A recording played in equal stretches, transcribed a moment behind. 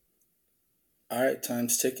All right,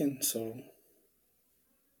 time's ticking, so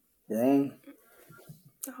we're on.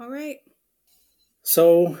 All right.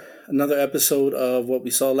 So, another episode of what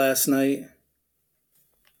we saw last night.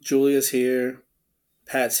 Julia's here,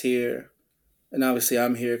 Pat's here, and obviously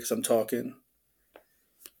I'm here because I'm talking.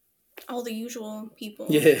 All the usual people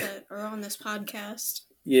Yeah, that are on this podcast.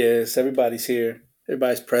 yes, everybody's here.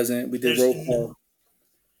 Everybody's present. We did There's roll call.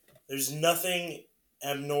 there's nothing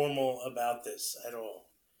abnormal about this at all.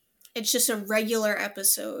 It's just a regular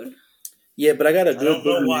episode. Yeah, but I got a I good don't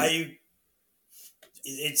know why boogeyman. you.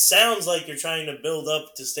 It sounds like you're trying to build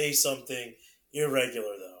up to say something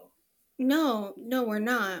irregular, though. No, we're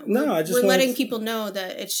not. No, I just we're letting wanted. people know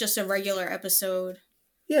that it's just a regular episode.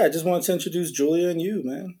 Yeah, I just wanted to introduce Julia and you,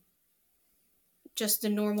 man. Just the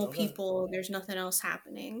normal Okay. people. There's nothing else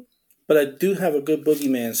happening. But I do have a good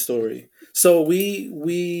boogeyman story. So we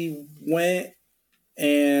went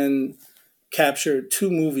and captured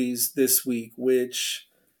two movies this week, which,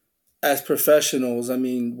 as professionals, I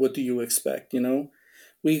mean, what do you expect?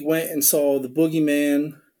 We went and saw The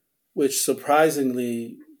Boogeyman, which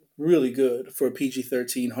surprisingly really good for a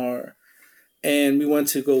PG-13 horror, and we went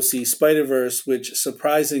to go see Spider-Verse, which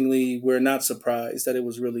surprisingly we're not surprised that it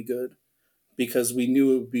was really good because we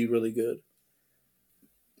knew it would be really good.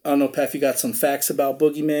 I don't know, Pat, if you got some facts about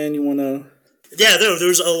Boogeyman you want to. Yeah,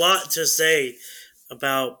 there's a lot to say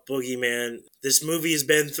about Boogeyman. This movie has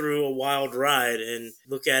been through a wild ride, and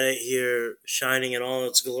look at it here, shining in all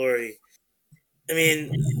its glory. I mean,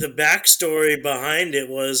 the backstory behind it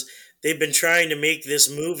was they've been trying to make this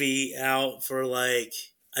movie out for I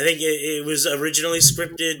think it was originally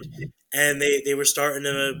scripted, and they were starting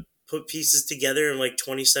to put pieces together in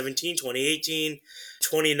 2017, 2018.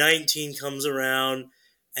 2019 comes around,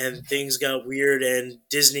 and things got weird, and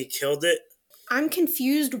Disney killed it. I'm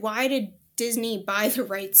confused. Why did Disney buy the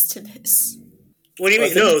rights to this? What do you I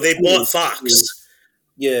mean? think No, it's they cool. bought Fox.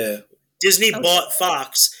 Yeah. Disney Okay. bought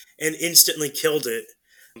Fox and instantly killed it.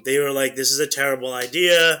 They were like, "This is a terrible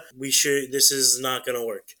idea. This is not going to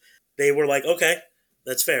work." They were like, "Okay,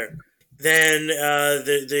 that's fair." Then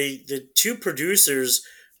the two producers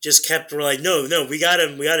just were like, "No, we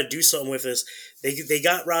gotta do something with this." They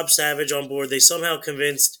got Rob Savage on board. They somehow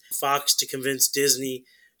convinced Fox to convince Disney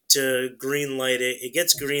to greenlight it. It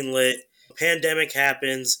gets greenlit. Pandemic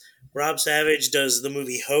happens. Rob Savage does the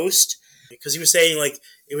movie Host because he was saying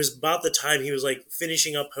it was about the time he was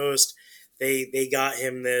finishing up Host. They got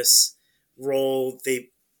him this role.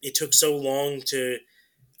 It took so long to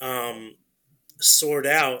um, sort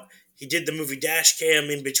out. He did the movie Dashcam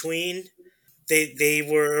in between. They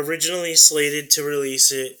were originally slated to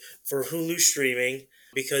release it for Hulu streaming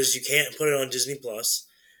because you can't put it on Disney Plus.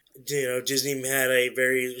 Disney had a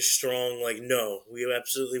very strong no, we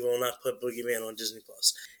absolutely will not put Boogeyman on Disney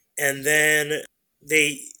Plus. And then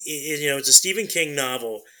it's a Stephen King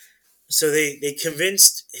novel, so they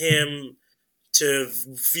convinced him to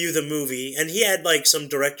view the movie, and he had some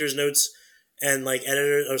director's notes and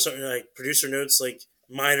editor or something producer notes,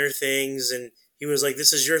 minor things, and he was like,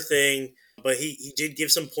 "This is your thing," but he did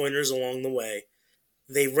give some pointers along the way.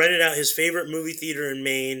 They rented out his favorite movie theater in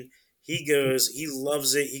Maine. He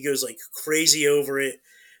loves it. He goes crazy over it.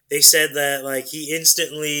 They said that he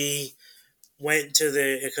instantly went to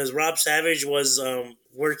because Rob Savage was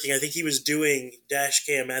working. I think he was doing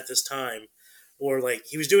Dashcam at this time, or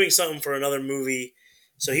he was doing something for another movie,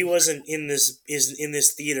 so he wasn't in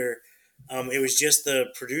this theater. It was just the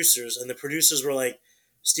producers, and the producers were like,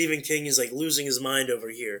 "Stephen King is losing his mind over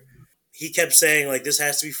here." He kept saying this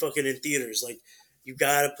has to be fucking in theaters. You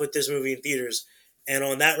gotta put this movie in theaters. And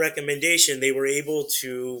on that recommendation, they were able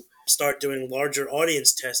to start doing larger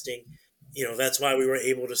audience testing. That's why we were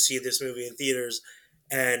able to see this movie in theaters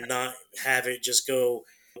and not have it just go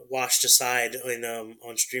washed aside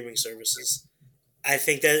on streaming services. I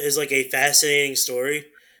think that is a fascinating story.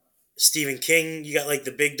 Stephen King, you got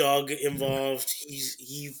the big dog involved.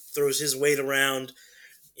 He throws his weight around.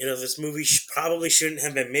 This movie probably shouldn't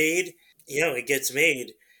have been made. It gets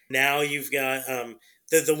made. Now you've got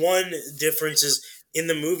the one difference is in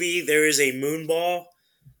the movie there is a moon ball,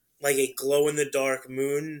 like a glow in the dark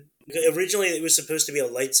moon. Originally, it was supposed to be a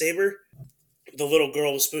lightsaber. The little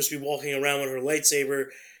girl was supposed to be walking around with her lightsaber.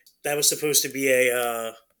 That was supposed to be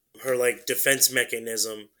a her defense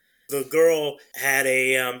mechanism. The girl had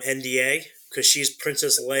a NDA because she's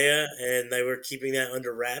Princess Leia, and they were keeping that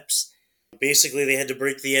under wraps. Basically, they had to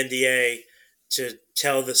break the NDA to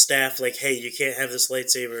tell the staff hey, you can't have this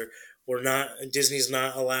lightsaber. We're not Disney's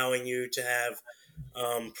not allowing you to have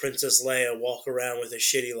Princess Leia walk around with a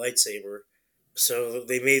shitty lightsaber. So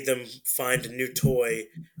they made them find a new toy.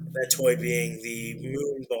 That toy being the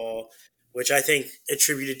moon ball, which I think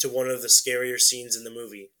attributed to one of the scarier scenes in the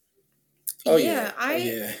movie. Oh Yeah,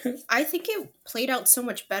 yeah. I think it played out so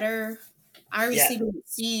much better. I obviously didn't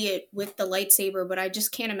see it with the lightsaber, but I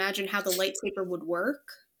just can't imagine how the lightsaber would work.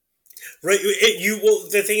 Right? Well,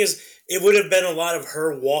 the thing is, it would have been a lot of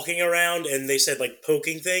her walking around, and they said like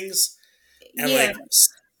poking things, and Yeah,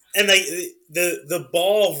 like the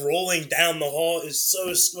ball rolling down the hall is so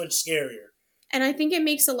much scarier. and I think it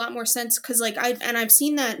makes a lot more sense because I've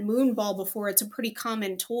seen that moon ball before. It's a pretty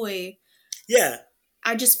common toy. Yeah.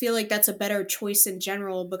 I just feel like that's a better choice in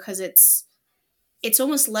general because it's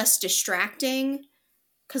almost less distracting.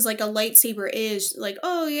 Because like a lightsaber is like,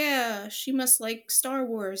 oh yeah, she must like Star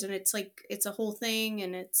Wars, and it's like it's a whole thing,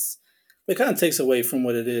 and it's. It kind of takes away from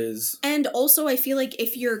what it is. And also, I feel like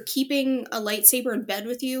if you're keeping a lightsaber in bed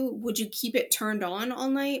with you, would you keep it turned on all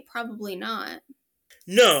night? Probably not.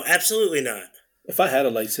 No, absolutely not. If I had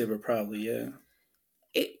a lightsaber, probably, yeah.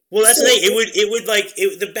 Well, that's the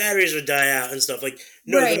thing. The batteries would die out and stuff. Like,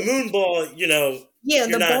 no, Right. The moon ball, Yeah, you're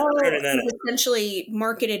the not ball turning that is on. essentially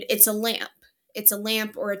marketed. It's a lamp. It's a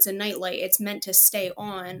lamp or it's a nightlight. It's meant to stay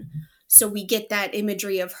on. So we get that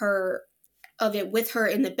imagery of it with her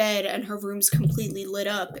in the bed and her room's completely lit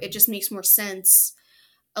up. It just makes more sense.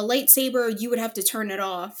 A lightsaber, you would have to turn it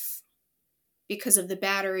off because of the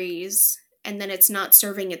batteries, and then it's not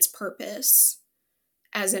serving its purpose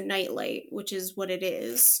as a nightlight, which is what it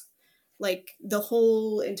is. Like the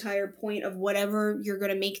whole entire point of whatever you're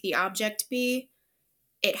going to make the object be,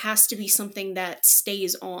 it has to be something that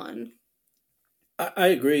stays on. I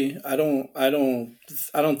agree. I don't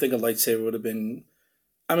think a lightsaber would have been.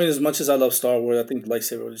 I mean, as much as I love Star Wars, I think the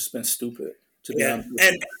lightsaber would have just been stupid. To be Yeah, honest with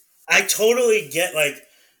and you. I totally get, like,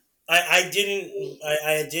 I did,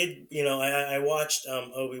 I watched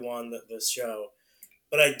Obi-Wan, the show,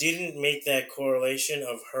 but I didn't make that correlation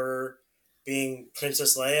of her being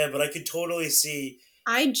Princess Leia, but I could totally see.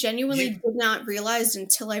 I genuinely did not realize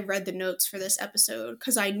until I read the notes for this episode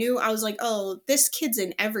because I was like, oh, this kid's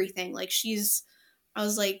in everything. Like I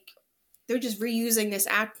was like, they're just reusing this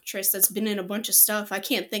actress that's been in a bunch of stuff. I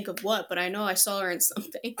can't think of what, but I know I saw her in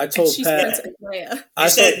something. I told she's Pat. Princess Leia. I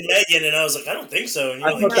said Megan, and I was like, I don't think so. And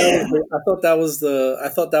I thought that was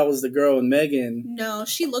the girl in Megan. No,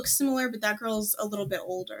 she looks similar, but that girl's a little bit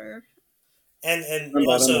older. And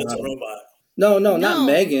also it's a robot. No, not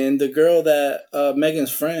Megan. The girl that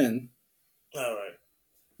Megan's friend. All right.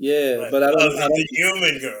 Yeah, right. But I don't. The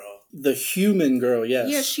human girl. The human girl, yes.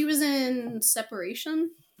 Yeah, she was in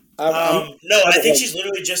Separation. No, I think she's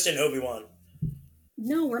literally just in Obi-Wan.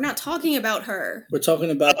 No, we're not talking about her. We're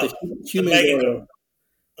talking about the human girl.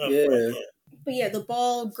 Oh, yeah. Right, yeah. But yeah, the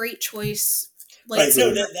ball, great choice.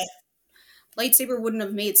 Lightsaber wouldn't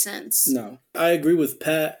have made sense. No, I agree with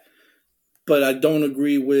Pat, but I don't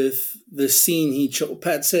agree with the scene he chose.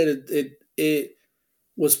 Pat said it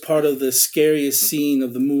was part of the scariest scene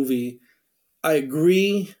of the movie. I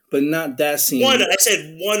agree, but not that scene. I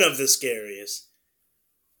said one of the scariest.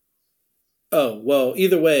 Oh, well,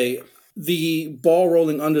 either way, the ball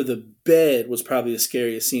rolling under the bed was probably the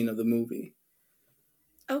scariest scene of the movie.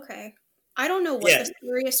 Okay. I don't know what the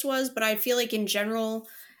scariest was, but I feel like in general,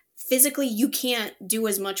 physically, you can't do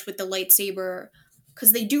as much with the lightsaber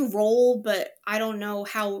because they do roll, but I don't know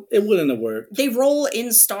how... It wouldn't have worked. They roll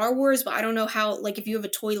in Star Wars, but I don't know how... Like, if you have a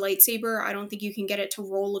toy lightsaber, I don't think you can get it to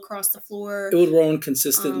roll across the floor. It would roll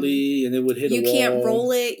consistently, and it would hit a wall. You can't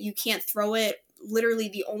roll it. You can't throw it. Literally,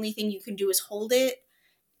 the only thing you can do is hold it.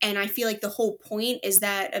 And I feel like the whole point is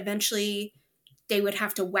that eventually they would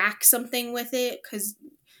have to whack something with it because...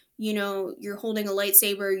 you're holding a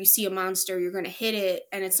lightsaber, you see a monster, you're going to hit it,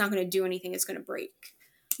 and it's not going to do anything, it's going to break.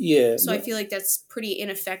 Yeah. So I feel like that's pretty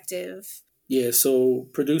ineffective. Yeah, so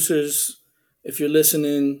producers, if you're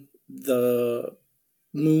listening, the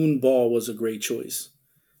moon ball was a great choice.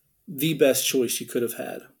 The best choice you could have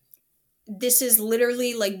had. This is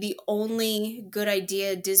literally like the only good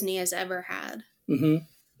idea Disney has ever had. Mm-hmm.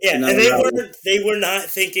 Yeah, and they were not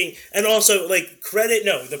thinking, and also, like,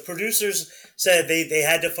 the producers said they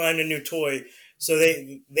had to find a new toy, so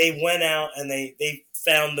they went out and they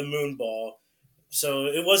found the moon ball. So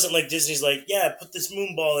it wasn't like Disney's like, yeah, put this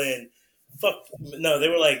moon ball in. Fuck, no, they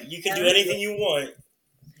were like, you can do anything you want,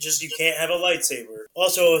 just you can't have a lightsaber.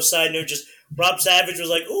 Also, a side note, just Rob Savage was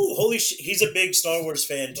like, ooh, holy shit, he's a big Star Wars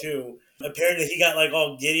fan too. Apparently he got like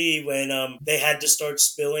all giddy when they had to start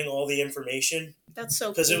spilling all the information. That's so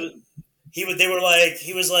cool. Because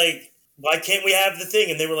he was like, why can't we have the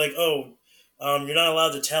thing? And they were like, you're not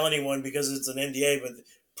allowed to tell anyone because it's an NDA, but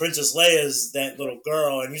Princess Leia's that little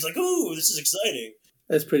girl. And he's like, ooh, this is exciting.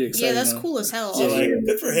 That's pretty exciting. Yeah, that's cool as hell. So,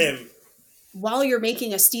 good for him. While you're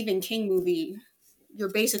making a Stephen King movie,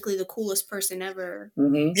 you're basically the coolest person ever.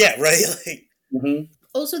 Mm-hmm. Yeah, right? Like, Mm-hmm.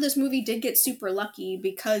 Also, this movie did get super lucky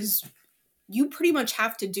because you pretty much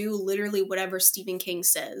have to do literally whatever Stephen King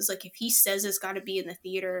says. Like, if he says it's got to be in the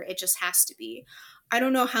theater, it just has to be. I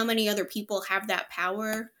don't know how many other people have that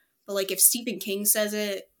power, but like, if Stephen King says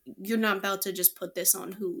it, you're not about to just put this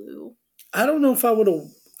on Hulu. I don't know if I would have.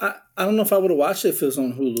 I don't know if I would have watched it if it was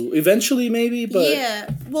on Hulu. Eventually, maybe, but Yeah.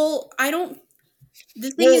 Well, I don't.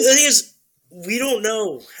 The thing well, the is, thing is, we don't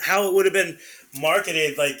know how it would have been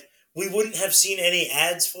marketed. Like, we wouldn't have seen any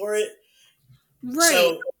ads for it. right.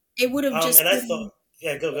 So, It would have just and I been. thought,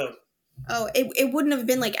 yeah, go. Oh, it wouldn't have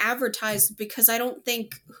been like advertised because I don't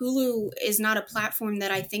think Hulu is not a platform that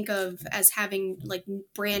I think of as having like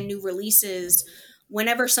brand new releases.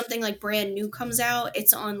 Whenever something like brand new comes out,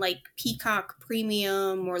 it's on like Peacock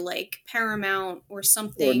Premium or like Paramount or or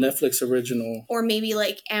something, Netflix original. or maybe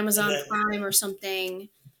like And Amazon then, Prime or something.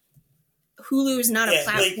 Hulu is not a yeah,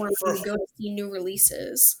 like platform where you go to see new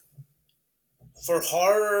releases. for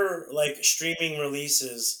horror like streaming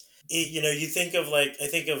releases, you think of like I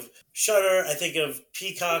think of Shudder, I think of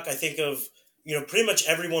Peacock, I think of pretty much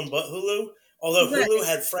everyone but Hulu. Although Right. Hulu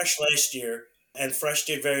had Fresh last year, and Fresh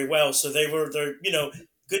did very well, so they're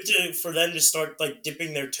good for them to start like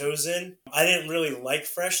dipping their toes in. I didn't really like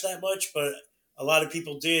Fresh that much, but a lot of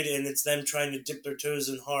people did, and it's them trying to dip their toes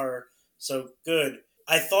in horror. So good.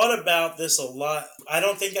 I thought about this a lot. I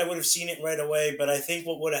don't think I would have seen it right away, but I think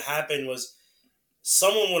what would have happened was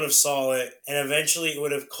someone would have saw it, and eventually it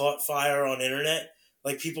would have caught fire on internet.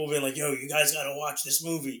 Like people being like, "Yo, you guys got to watch this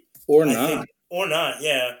movie," Or I not. think, or not,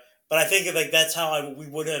 yeah. But I think like that's how we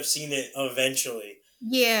would have seen it eventually.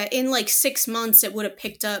 Yeah, in like 6 months, it would have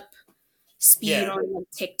picked up speed Yeah, on like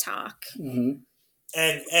TikTok. Mm-hmm.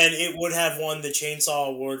 and it would have won the Chainsaw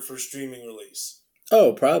Award for streaming release.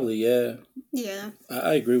 Oh, probably, yeah. Yeah.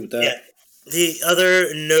 I agree with that. Yeah. The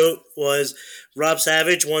other note was Rob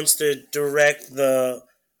Savage wants to direct the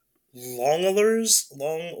Langoliers.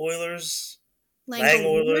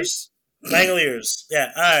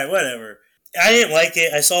 Yeah, alright, whatever. I didn't like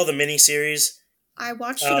it. I saw the miniseries. I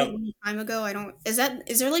watched it a long time ago. I don't. Is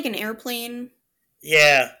there like an airplane?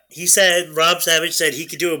 Yeah. Rob Savage said he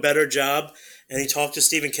could do a better job, and he talked to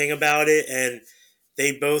Stephen King about it, and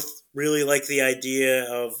they both really like the idea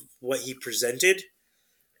of what he presented.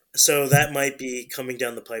 So that might be coming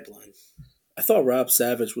down the pipeline. I thought Rob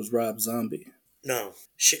Savage was Rob Zombie. No.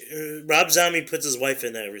 Rob Zombie puts his wife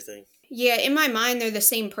in everything. Yeah, in my mind, they're the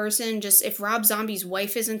same person. Just if Rob Zombie's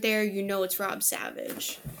wife isn't there, you know it's Rob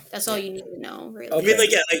Savage. That's all you need to know, really. I mean,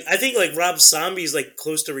 like, yeah, I think like Rob Zombie's like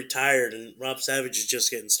close to retired, and Rob Savage is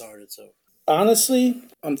just getting started. So honestly,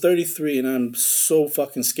 I'm 33 and I'm so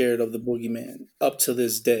fucking scared of the boogeyman up to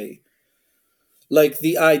this day. Like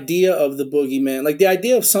the idea of the boogeyman, like the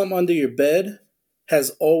idea of something under your bed has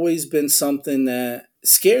always been something that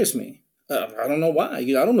scares me. I don't know why. I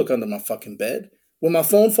don't look under my fucking bed. When my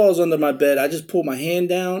phone falls under my bed, I just pull my hand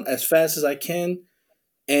down as fast as I can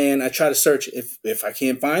and I try to search it. If I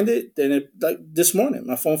can't find it, then like this morning,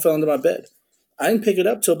 my phone fell under my bed. I didn't pick it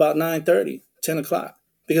up till about 9:30, 10 o'clock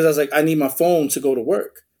because I was like, I need my phone to go to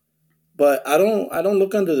work. But I don't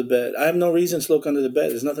look under the bed. I have no reason to look under the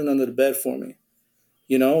bed. There's nothing under the bed for me.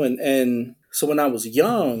 And so when I was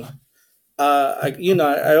young,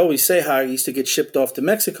 I always say how I used to get shipped off to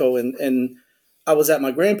Mexico, and I was at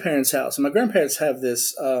my grandparents' house, and my grandparents have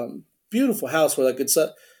this beautiful house where like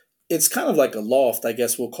it's kind of like a loft, I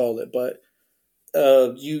guess we'll call it, but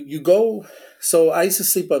you go. So I used to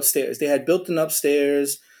sleep upstairs. They had built-in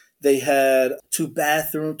upstairs. They had two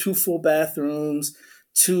full bathrooms,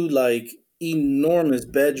 two like enormous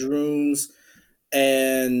bedrooms.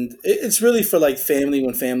 And it's really for like family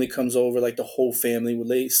when family comes over, like the whole family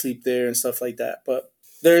would sleep there and stuff like that. But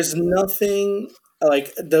there's nothing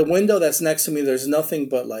like the window that's next to me. There's nothing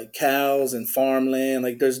but like cows and farmland.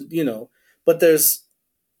 Like but there's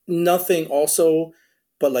nothing also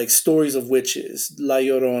but like stories of witches, La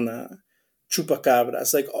Llorona,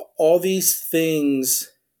 Chupacabras, like all these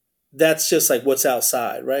things. That's just like what's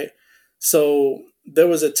outside, right? So there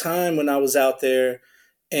was a time when I was out there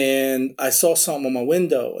and I saw something on my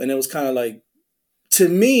window, and it was kind of like, to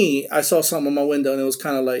me, I saw something on my window, and it was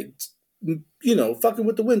kind of like, fucking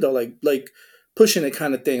with the window, like pushing it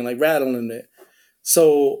kind of thing, like rattling it.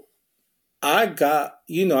 So I got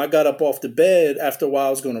up off the bed after a while.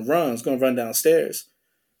 I was going to run downstairs,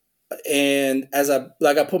 and as I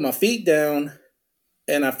put my feet down,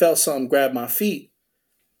 and I felt something grab my feet,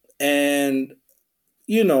 and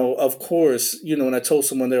of course, when I told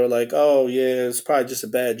someone, they were like, oh, yeah, it's probably just a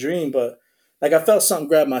bad dream. But like I felt something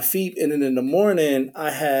grab my feet. And then in the morning, I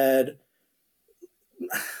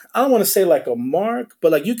I don't want to say like a mark,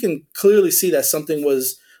 but like you can clearly see that something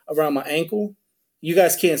was around my ankle. You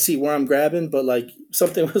guys can't see where I'm grabbing, but like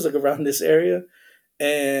something was like around this area,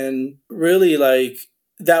 and really like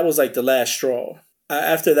that was like the last straw.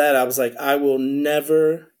 After that, I was like, I will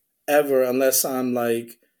never ever, unless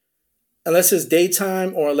it's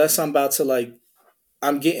daytime or unless I'm about to like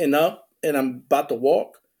I'm getting up and I'm about to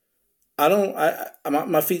walk. I don't.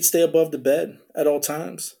 My feet stay above the bed at all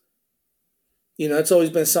times. You know, it's always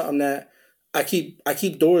been something that I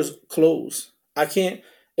keep doors closed. I can't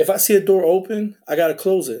if I see a door open, I gotta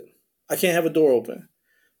close it. I can't have a door open.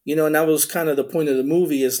 You know, and that was kind of the point of the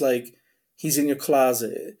movie is like he's in your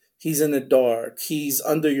closet, he's in the dark, he's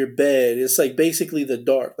under your bed. It's like basically the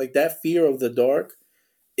dark. Like that fear of the dark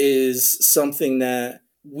is something that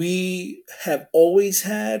we have always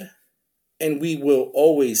had and we will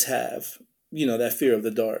always have, you know, that fear of the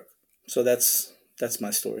dark. So that's my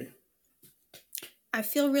story. I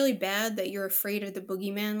feel really bad that you're afraid of the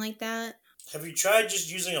boogeyman like that. Have you tried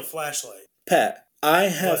just using a flashlight? Pat, I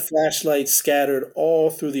have What? flashlights scattered all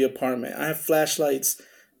through the apartment. I have flashlights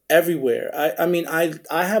everywhere.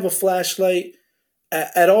 I have a flashlight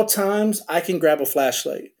at all times. I can grab a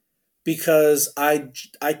flashlight because I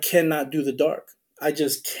cannot do the dark. I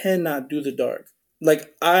just cannot do the dark.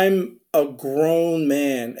 Like I'm a grown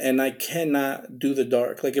man and I cannot do the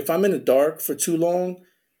dark. Like if I'm in the dark for too long,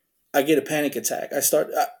 I get a panic attack.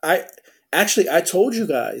 I actually I told you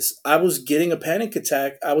guys I was getting a panic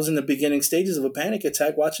attack. I was in the beginning stages of a panic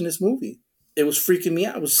attack watching this movie. It was freaking me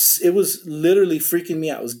out. It was literally freaking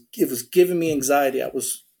me out. It was giving me anxiety. I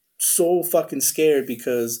was so fucking scared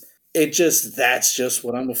because that's just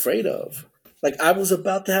what I'm afraid of. Like I was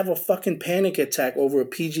about to have a fucking panic attack over a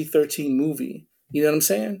PG-13 movie. You know what I'm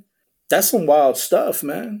saying? That's some wild stuff,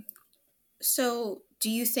 man. So, do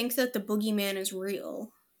you think that the boogeyman is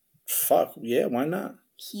real? Fuck, yeah, why not?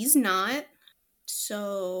 He's not. Do you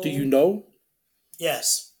So, know?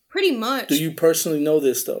 Yes. pretty Do much. you personally know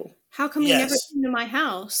this though? How come he never Yes. came to my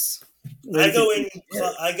house? What I do you go think? in.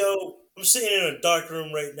 I go. I'm sitting in a dark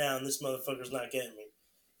room right now, and this motherfucker's not getting me.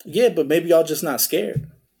 Yeah, but maybe y'all just not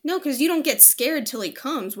scared. No, because you don't get scared till he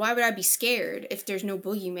comes. Why would I be scared if there's no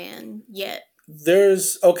boogeyman yet?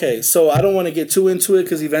 There's okay, so I don't want to get too into it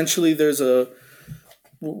because eventually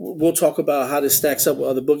we'll talk about how this stacks up with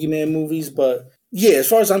other Boogeyman movies. But yeah, as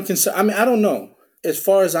far as I'm concerned, I mean, I don't know. As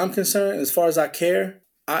far as I'm concerned, as far as I care,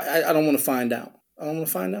 I don't want to find out. I don't want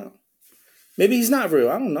to find out. Maybe he's not real.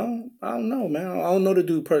 I don't know. I don't know, man. I don't know the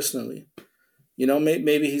dude personally. You know,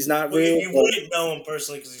 maybe he's not Well, real. you wouldn't know him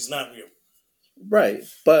personally because he's not real. Right.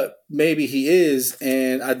 But maybe he is,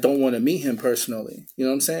 and I don't want to meet him personally. You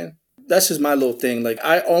know what I'm saying? That's just my little thing. Like,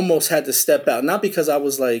 I almost had to step out. Not because I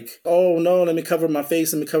was like, oh no, let me cover my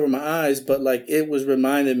face, let me cover my eyes. But like, it was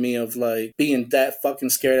reminding me of like being that fucking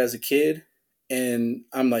scared as a kid. And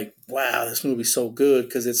I'm like, wow, this movie's so good.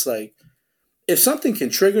 Because it's like, if something can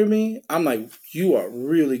trigger me, I'm like, you are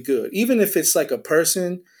really good. Even if it's like a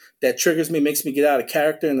person that triggers me, makes me get out of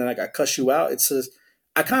character, and then like I cuss you out. It's just,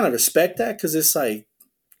 I kind of respect that because it's like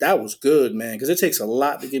that was good, man. Because it takes a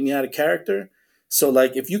lot to get me out of character. So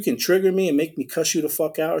like, if you can trigger me and make me cuss you the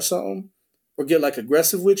fuck out or something, or get like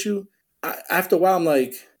aggressive with you, after a while I'm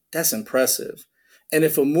like, that's impressive. And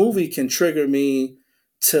if a movie can trigger me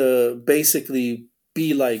to basically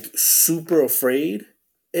be like super afraid,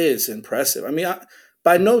 it's impressive. I mean,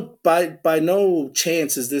 by no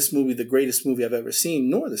chance is this movie the greatest movie I've ever seen,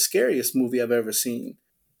 nor the scariest movie I've ever seen.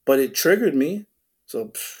 But it triggered me,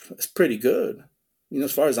 so it's pretty good. You know,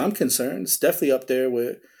 as far as I'm concerned, it's definitely up there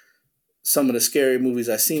with some of the scary movies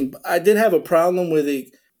I've seen. But I did have a problem with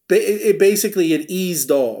it. It basically it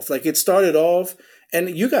eased off. Like it started off,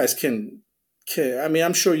 and you guys can. I mean,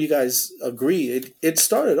 I'm sure you guys agree. It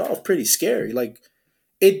started off pretty scary. Like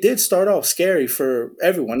it did start off scary for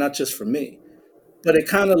everyone, not just for me. But it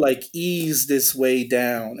kind of like eased its way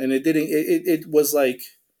down, and it didn't. It was like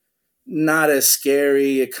not as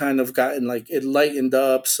scary. It kind of gotten like it lightened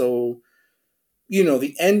up. So you know,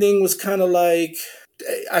 the ending was kind of like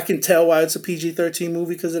I can tell why it's a PG-13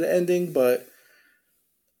 movie because of the ending, but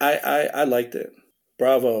I liked it.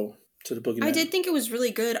 Bravo to the I Boogeyman. did think it was really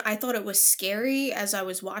good. I thought it was scary as I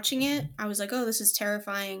was watching it. I was like, oh, this is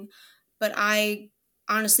terrifying. But I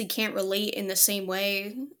honestly can't relate in the same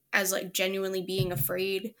way as like genuinely being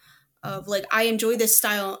afraid of like I enjoy this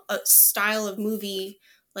style of movie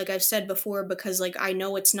like I've said before because like I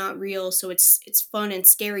know it's not real, so it's fun and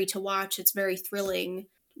scary to watch. It's very thrilling.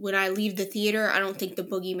 When I leave the theater, I don't think the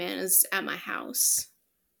boogeyman is at my house.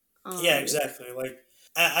 Yeah, Um exactly. Like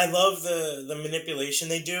I love the manipulation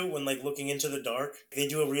they do when like looking into the dark. They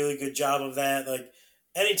do a really good job of that. Like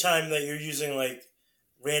anytime that you're using like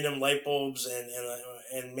random light bulbs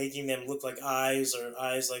and making them look like eyes, or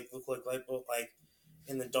eyes like look like light bulb, like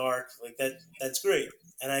in the dark, like that's great.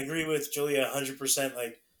 And I agree with Julia 100%.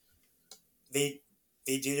 Like they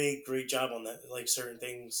they did a great job on that, like certain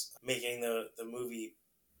things, making the movie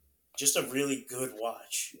just a really good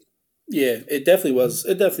watch. Yeah, it definitely was.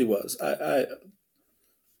 It definitely was.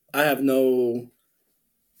 I have no.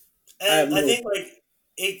 I have And I no. think like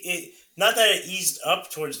it not that it eased up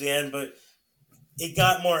towards the end, but it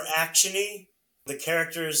got more actiony. The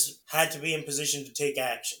characters had to be in position to take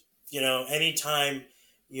action. You know, anytime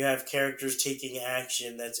you have characters taking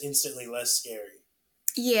action, that's instantly less scary.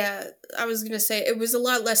 Yeah, I was gonna say it was a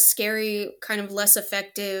lot less scary, kind of less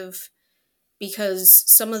effective, because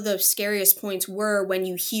some of the scariest points were when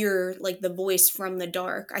you hear like the voice from the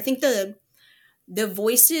dark. I think the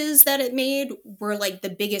voices that it made were like the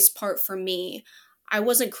biggest part for me. I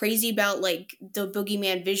wasn't crazy about like the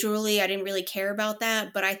boogeyman visually. I didn't really care about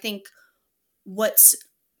that, but I think what's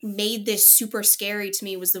made this super scary to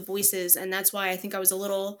me was the voices, and that's why I think I was a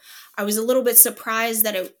little bit surprised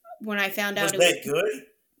that it when I found Was out it was. that good?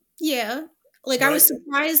 Yeah. Like I was Right.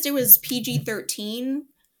 surprised it was PG-13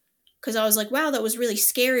 because I was like, wow, that was really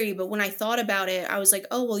scary. But when I thought about it, I was like,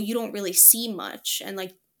 oh, well, you don't really see much. And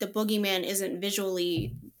like the boogeyman isn't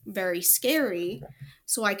visually very scary.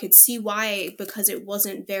 So I could see why, because it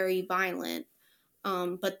wasn't very violent.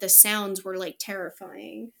 But the sounds were like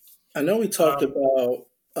terrifying. I know we talked Um,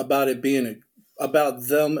 about it being about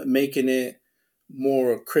them making it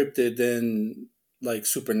more cryptid than like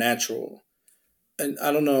supernatural. And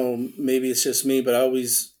I don't know, maybe it's just me, but I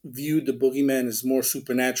always viewed the boogeyman as more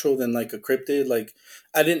supernatural than like a cryptid. Like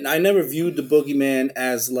I never viewed the boogeyman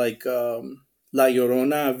as like La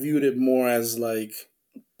Llorona. I viewed it more as like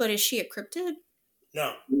But is she a cryptid?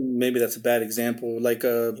 no. maybe that's a bad example. Like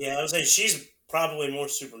Yeah, I was saying she's probably more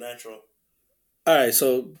supernatural. all right,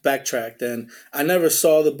 so backtrack then. I never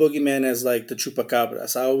saw the boogeyman as like the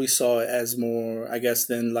chupacabras. I always saw it as more, I guess,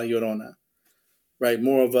 than La Llorona, right?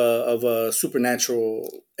 More of a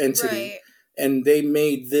supernatural entity. Right. And they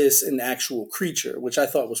made this an actual creature, which I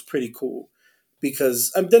thought was pretty cool.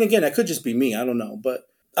 Because then again, that could just be me. I don't know, but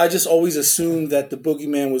I just always assumed that the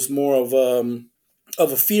boogeyman was more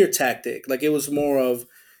of a fear tactic. Like it was more of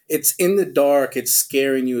it's in the dark, it's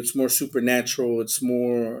scaring you, it's more supernatural, it's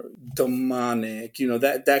more demonic,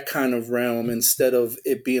 that kind of realm instead of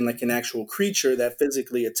it being like an actual creature that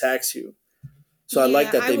physically attacks you. So I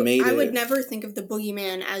like Yeah, that they made I would it. never think of the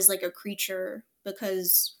boogeyman as like a creature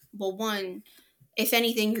because, well, one, if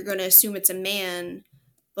anything, you're going to assume it's a man.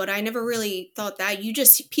 But I never really thought that.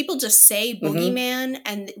 People just say Hmm. boogeyman,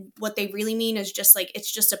 and what they really mean is just like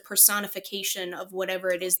it's just a personification of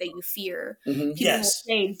whatever it is that you fear. Hmm. People will Yes.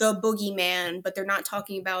 say the boogeyman, but they're not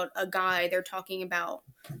talking about a guy. They're talking about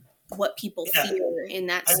what people Yeah. fear in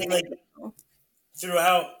that I mean, like scenario.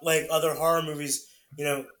 throughout like other horror movies, you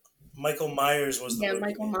know, Michael Myers was the Yeah,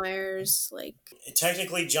 Michael boogeyman. Myers, like, And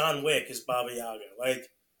technically, John Wick is Baba Yaga.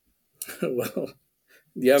 Like, Well,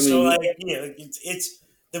 yeah, I so mean, like, yeah, like, it's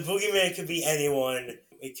the boogeyman could be anyone.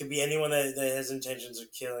 It could be anyone that has intentions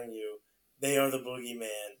of killing you. They are the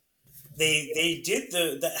boogeyman. They did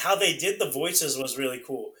the how they did the voices was really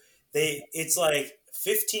cool. It's like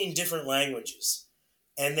 15 different languages,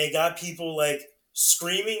 and they got people like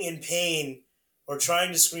screaming in pain or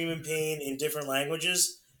trying to scream in pain in different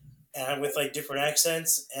languages and with like different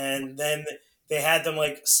accents, and then they had them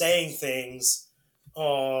like saying things,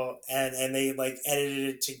 and they like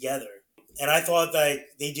edited it together. And I thought that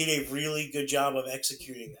they did a really good job of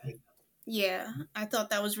executing that. yeah, I thought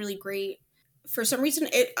that was really great. For some reason,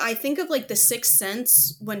 I think of like The Sixth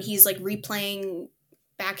Sense when he's like replaying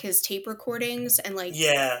back his tape recordings and like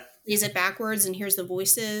Yeah, plays it backwards and hears the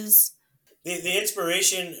voices. the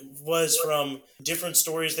inspiration was from different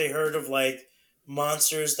stories they heard of like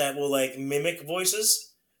monsters that will like mimic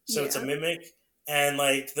voices. So it's a Yeah, mimic, and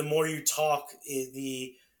like the more you talk,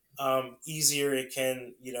 the easier it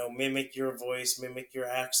can mimic your voice, mimic your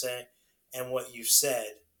accent, and what you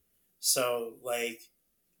said. So like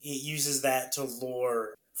it uses that to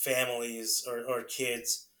lure families or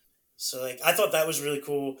kids. So like I thought that was really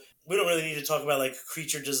cool. We don't really need to talk about like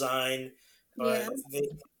creature design, yeah, but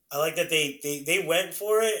I like that they went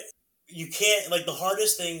for it. You can't like the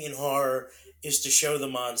hardest thing in horror is to show the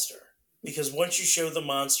monster, because once you show the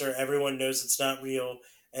monster, everyone knows it's not real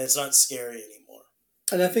and it's not scary anymore.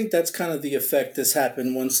 and I think that's kind of the effect this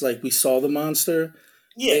happened once like we saw the monster.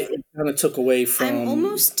 Yeah, It kind of took away I'm from.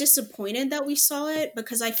 almost disappointed that we saw it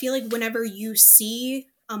because I feel like whenever you see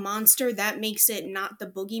a monster, that makes it not the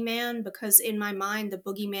boogeyman. Because in my mind, the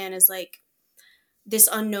boogeyman is like this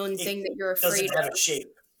unknown it thing that you're doesn't afraid have of. a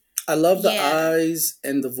shape. I love the Yeah. eyes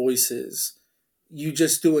and the voices. You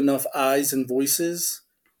just do enough eyes and voices.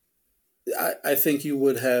 I think you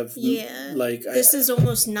would have Yeah. like This is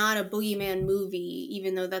almost not a Boogeyman movie,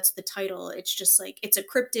 even though that's the title. It's just like, it's a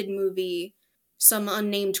cryptid movie, some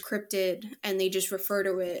unnamed cryptid, and they just refer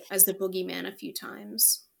to it as the Boogeyman a few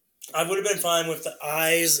times. I would have been fine with the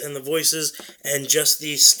eyes and the voices and just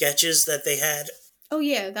the sketches that they had. Oh,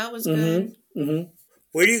 yeah, that was good. Mm-hmm. Mm-hmm.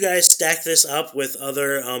 Where do you guys stack this up with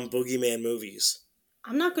other Boogeyman movies?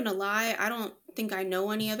 I'm not gonna lie, I don't think I know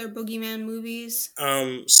any other Boogeyman movies.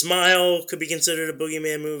 Smile could be considered a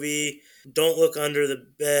Boogeyman movie. Don't Look Under the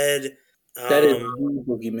Bed. That is the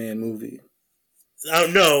Boogeyman movie. Oh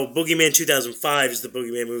no, Boogeyman 2005 is the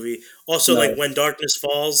Boogeyman movie. Also, like No, When Darkness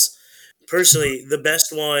Falls. Personally, the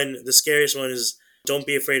best one, the scariest one is Don't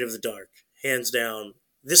Be Afraid of the Dark. Hands down.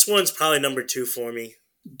 This one's probably number 2 for me.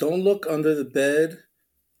 Don't Look Under the Bed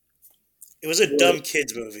It was a was, dumb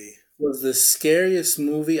kids movie. was the scariest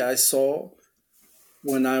movie I saw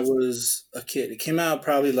when I was a kid. It came out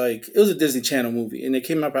probably like, it was a Disney Channel movie, and it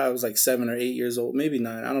came out probably I was like 7 or 8 years old, maybe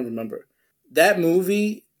 9. I don't remember. That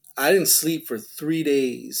movie, I didn't sleep for 3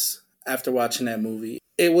 days after watching that movie.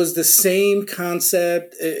 It was the same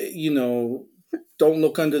concept, don't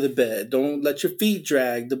look under the bed, don't let your feet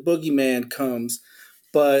drag, the boogeyman comes.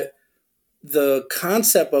 But the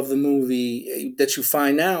concept of the movie that you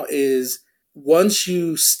find out is once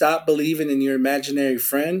you stop believing in your imaginary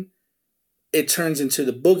friend, it turns into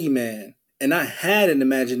the boogeyman. And I had an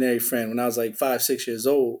imaginary friend when I was like 5, 6 years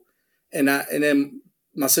old. And then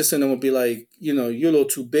my sister and them would be like, you're a little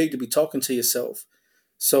too big to be talking to yourself.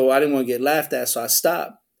 So I didn't want to get laughed at, so I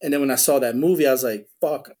stopped. And then when I saw that movie, I was like,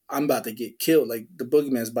 fuck, I'm about to get killed. Like the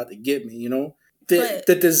boogeyman's about to get me. The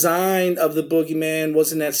But design of the boogeyman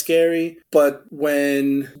wasn't that scary, but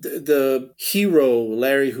when the hero,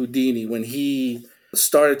 Larry Houdini, when he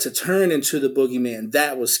started to turn into the boogeyman,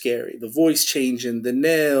 that was scary. The voice changing, the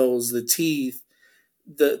nails, the teeth,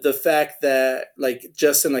 the fact that like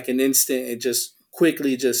just in like an instant it just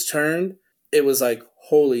quickly just turned. It was like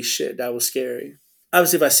holy shit, that was scary.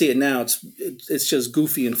 Obviously, if I see it now, it's just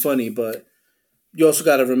goofy and funny, but you also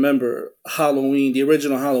got to remember Halloween. The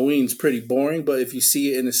original Halloween's pretty boring, but if you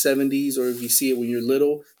see it in the '70s or if you see it when you're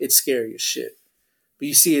little, it's scary as shit. But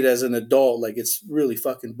you see it as an adult, like it's really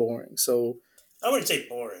fucking boring. So I wouldn't say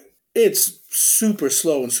boring. it's super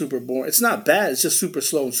slow and super boring. It's not bad. It's just super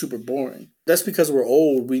slow and super boring. That's because we're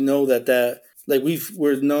old. We know that like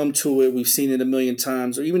we're numb to it. We've seen it a million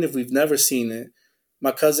times, or even if we've never seen it.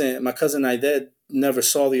 My cousin Ided never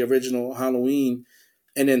saw the original Halloween,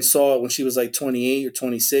 and then saw it when she was like 28 or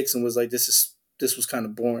 26, and was like, this was kind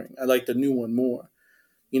of boring. I like the new one more.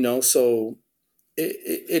 So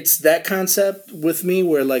it's that concept with me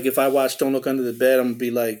where like if I watch Don't Look Under the Bed, I'm gonna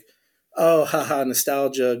be like, oh, haha,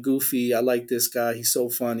 nostalgia, goofy. I like this guy. He's so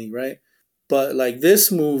funny, right? But like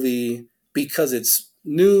this movie, because it's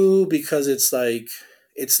new, because it's like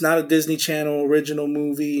it's not a Disney Channel original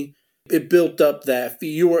movie, it built up that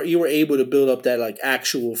you were able to build up that like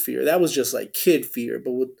actual fear. That was just like kid fear,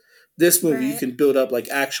 but with this movie, you right, can build up like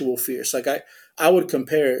actual fear. So like I would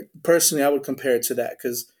compare it personally. I would compare it to that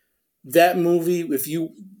because that movie, if you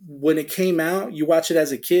when it came out, you watch it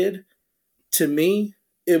as a kid. To me,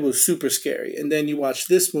 it was super scary. And then you watch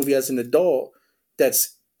this movie as an adult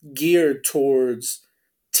that's geared towards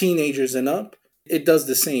teenagers and up. It does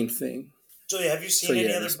the same thing. Julia, have you So seen any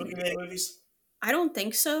yeah, other that's me. Boogeyman movies? I don't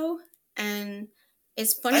think so. And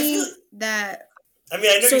it's I feel. funny that I mean,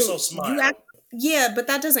 I know you saw so you Smile. act yeah, but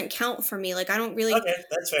that doesn't count for me. Like I don't really Okay,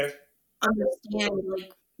 that's fair. understand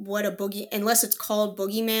like what a boogie unless it's called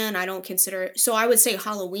Boogeyman, I don't consider it. So I would say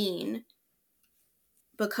Halloween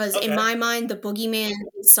because in Okay. my mind the Boogeyman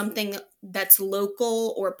is something that's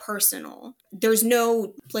local or personal. There's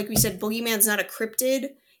no like we said Boogeyman's not a cryptid.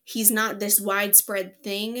 He's not this widespread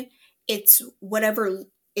thing. It's whatever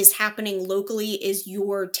is happening locally is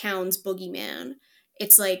your town's Boogeyman.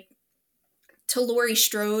 It's like to Laurie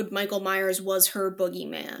Strode, Michael Myers was her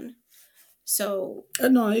Boogeyman. So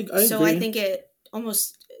No, I so I agree. think it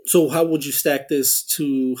almost So how would you stack this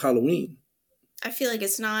to Halloween? I feel like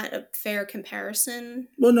it's not a fair comparison.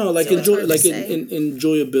 Well, no, like So it's hard to in say.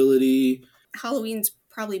 enjoyability. Halloween's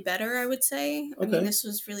probably better, I would say. I mean, Okay. this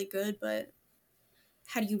was really good, but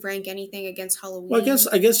how do you rank anything against Well, I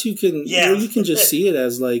Halloween? guess you can Yeah. you can just see it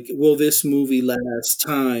as like, will this movie last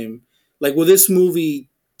time? Like, will this movie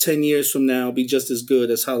 10 years from now be just as good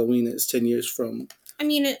as Halloween is 10 years from? I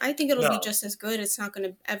mean, I think it'll be No. just as good. It's not going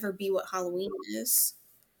to ever be what Well, Halloween is.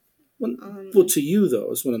 well, to you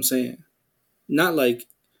though is what I'm saying. Not like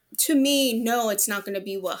To me, no, it's not going to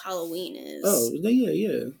be what Halloween Oh, is.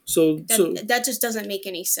 yeah. So That just doesn't make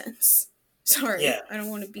any sense. Sorry, Yeah, I don't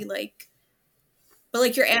want to be like, but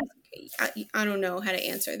like you're asking, I don't know how to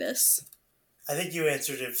answer this. I think you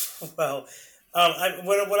answered it well.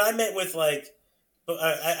 What I meant with like, but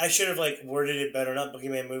I should have like worded it better. Not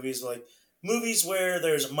Boogeyman movies, like movies where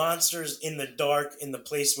there's monsters in the dark in the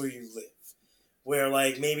place where you live, where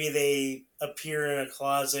like maybe they appear in a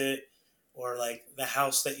closet or like the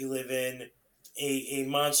house that you live in, a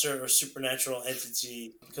monster or supernatural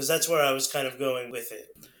entity. Because that's where I was kind of going with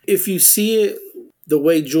it. if you see it the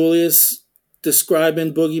way Julius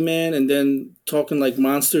describing Boogeyman and then talking like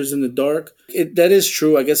monsters in the dark, that is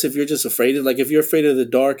true. I guess if you're just afraid of, like, if you're afraid of the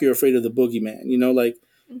dark, you're afraid of the Boogeyman. You know, like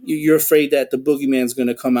Hmm. you're afraid that the Boogeyman's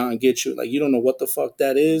gonna come out and get you. Like you don't know what the fuck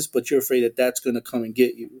that is, but you're afraid that that's gonna come and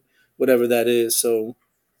get you, whatever that is. So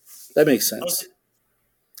that makes Also, sense.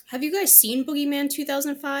 Have you guys seen Boogeyman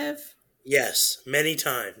 2005? yes, many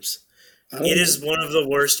times. I It don't. is one of the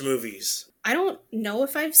worst movies. I don't know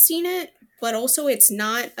if I've seen it, but also it's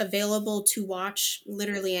not available to watch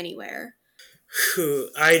literally anywhere.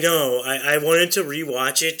 I know. I wanted to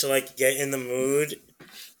rewatch it to like get in the mood.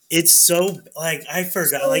 It's so like I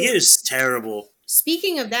forgot. Like So, it is terrible.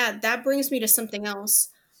 speaking of that, that brings me to something else.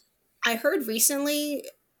 I heard recently,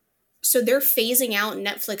 so they're phasing out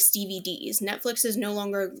Netflix DVDs. Netflix is no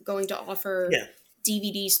longer going to offer Yeah.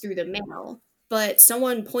 DVDs through the mail. But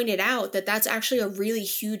someone pointed out that that's actually a really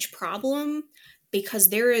huge problem because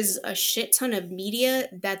there is a shit ton of media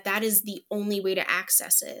that is the only way to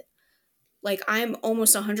access it. Like I'm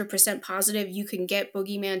almost 100% positive you can get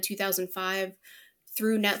Boogeyman 2005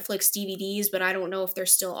 through Netflix DVDs, but I don't know if they're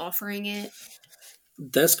still offering it.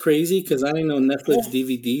 That's crazy because I didn't know Netflix Well,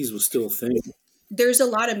 DVDs was still a thing. There's a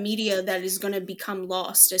lot of media that is going to become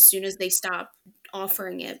lost as soon as they stop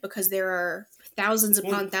offering it because there are thousands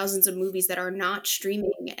well, upon thousands of movies that are not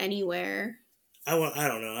streaming anywhere. I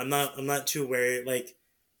don't know. I'm not too worried. Like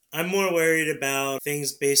I'm more worried about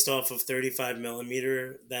things based off of 35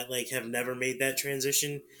 millimeter that like have never made that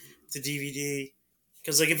transition to DVD.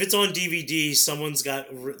 Because like if it's on DVD, someone's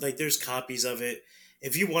got like there's copies of it.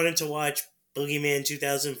 If you wanted to watch Boogeyman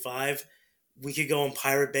 2005, we could go on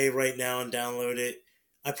Pirate Bay right now and download it.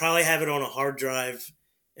 I probably have it on a hard drive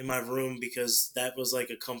in my room because that was like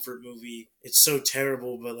a comfort movie. It's so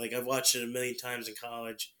terrible, but like I've watched it a million times in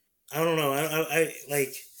college. I don't know. I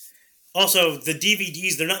like also, the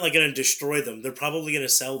DVDs, they're not like going to destroy them. They're probably going to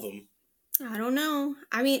sell them. I don't know.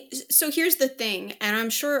 I mean, so here's the thing, and I'm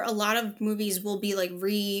sure a lot of movies will be like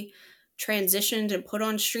transitioned and put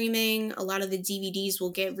on streaming. A lot of the DVDs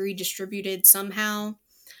will get redistributed somehow,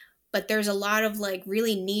 but there's a lot of like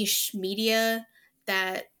really niche media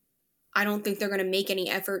that I don't think they're going to make any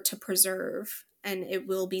effort to preserve, and it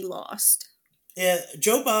will be lost. Yeah,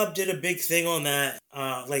 Joe Bob did a big thing on that.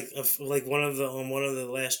 Like one of the on one of the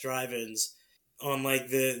last drive-ins on like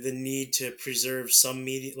the need to preserve some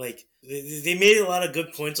media. Like they made a lot of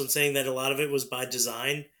good points on saying that a lot of it was by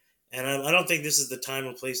design, and I don't think this is the time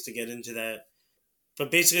or place to get into that.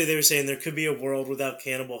 But basically, they were saying there could be a world without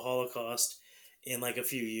cannibal holocaust in like a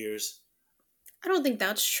few years. I don't think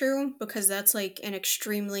that's true because that's like an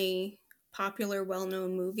extremely popular, well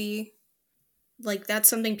known movie. Like, that's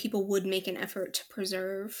something people would make an effort to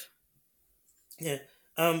preserve. Yeah.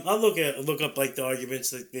 I'll look up like the arguments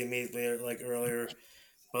that they made there like earlier,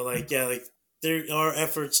 but like yeah, like there are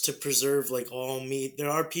efforts to preserve like all meat. There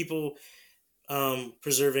are people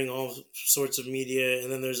preserving all sorts of media,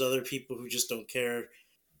 and then there's other people who just don't care.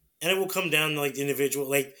 And it will come down to like the individual.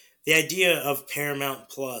 Like the idea of Paramount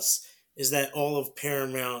Plus is that all of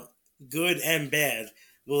Paramount, good and bad,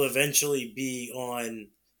 will eventually be on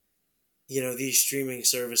these streaming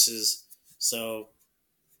services. So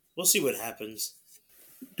we'll see what happens.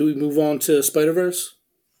 Do we move on to Spider Verse?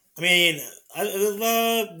 I mean,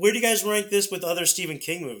 where do you guys rank this with other Stephen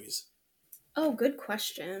King movies? Oh, good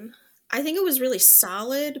question. I think it was really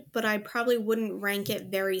solid, but I probably wouldn't rank it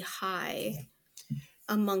very high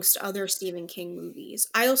amongst other Stephen King movies.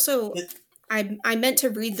 I also It, I meant to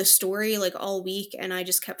read the story like all week and I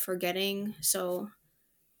just kept forgetting. So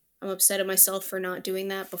I'm upset at myself for not doing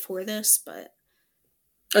that before this, but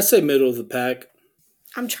I say middle of the pack.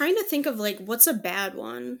 I'm trying to think of like what's a bad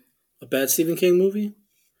one. A bad Stephen King movie?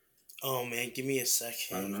 oh man, give me a I don't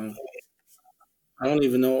second. know. I don't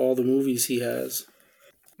even know all the movies he has.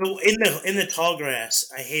 But in the tall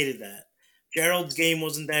grass, I hated that. Gerald's game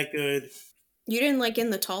wasn't that good. You didn't like In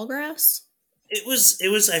the Tall Grass? It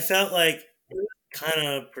was. I felt like it was kind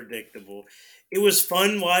of predictable. It was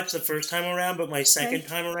fun watch the first time around, but my Okay. second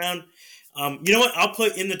time around, you know what? I'll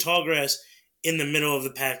put in the tall grass in the middle of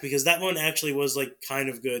the pack because that one actually was like kind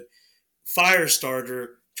of good. Firestarter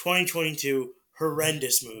 2022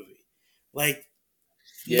 horrendous movie. Like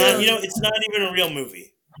not Yeah, it's not even a real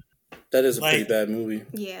movie. that is a pretty Like bad movie.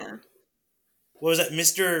 Yeah. what was that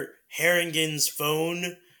Mr. Harrigan's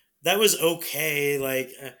Phone? That was okay.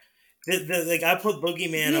 Like like I put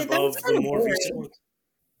Boogeyman Yeah, that was above the kind of more recent boring. ones.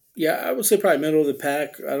 Yeah, I would say probably middle of the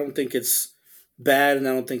pack. I don't think it's bad, and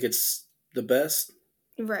I don't think it's the best.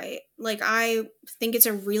 Right. Like, I think it's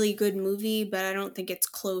a really good movie, but I don't think it's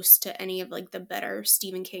close to any of, like, the better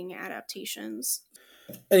Stephen King adaptations.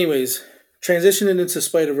 Anyways, transitioning into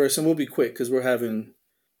Spider Verse, and we'll be quick because we're having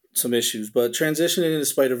some issues. But transitioning into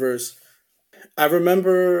Spider Verse, I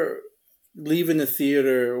remember leaving the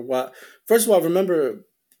theater. First of all, I remember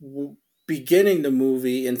beginning the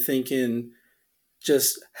movie and thinking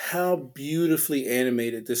just how beautifully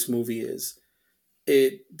animated this movie is.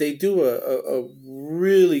 They do a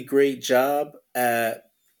really great job at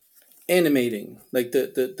animating like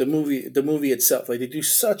the movie itself. Like they do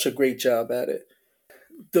such a great job at it.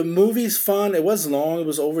 The movie's fun. It was long. It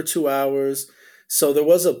was over 2 hours. So there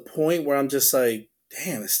was a point where I'm just like,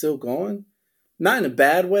 damn, it's still going. Not in a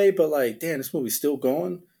bad way, but like, damn, this movie's still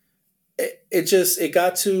going. It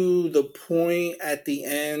got to the point at the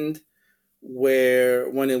end where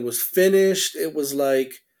when it was finished, it was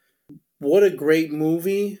like, what a great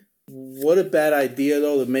movie. What a bad idea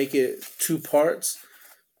though to make it two parts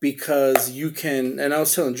because you can, and I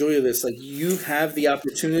was telling Julia this, like you have the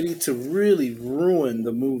opportunity to really ruin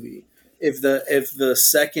the movie if the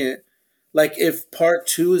second, like if part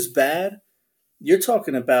two is bad, you're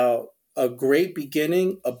talking about a great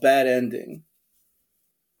beginning, a bad ending.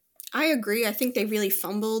 I agree. I think they really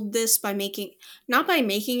fumbled this by not by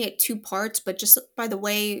making it two parts, but just by the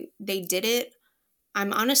way they did it.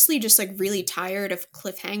 I'm honestly just like really tired of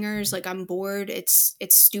cliffhangers. Like I'm bored. It's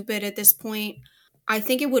stupid at this point. I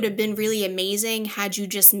think it would have been really amazing had you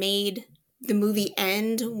just made the movie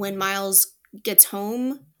end when Miles gets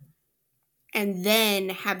home and then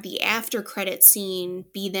have the after credit scene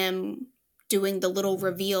be them doing the little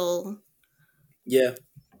reveal. Yeah.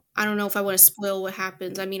 I don't know if I want to spoil what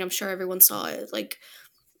happens. I mean, I'm sure everyone saw it. Like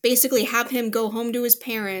basically have him go home to his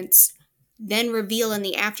parents, then reveal in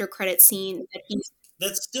the after credit scene that he's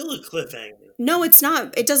That's still a cliffhanger. No, it's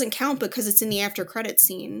not. It doesn't count because it's in the after credit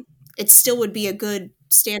scene. It still would be a good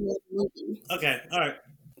standalone movie. Okay, all right.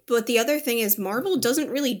 But the other thing is Marvel doesn't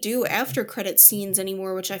really do after credit scenes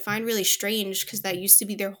anymore, which I find really strange because that used to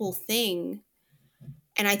be their whole thing.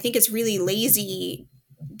 And I think it's really lazy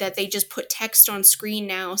that they just put text on screen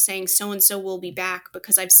now saying so and so will be back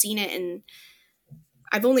because I've seen it and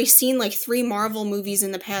I've only seen like 3 Marvel movies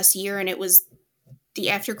in the past year and it was the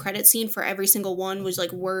after credit scene for every single one was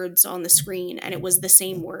like words on the screen and it was the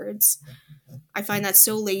same words. I find that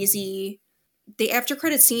so lazy. The after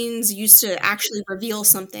credit scenes used to actually reveal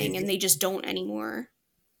something and they just don't anymore.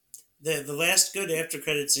 The last good after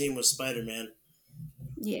credit scene was Spider-Man.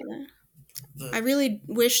 Yeah. I really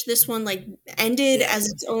wish this one like ended as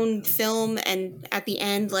its own film and at the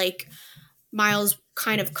end like Miles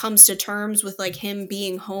kind of comes to terms with like him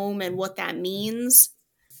being home and what that means.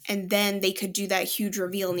 And then they could do that huge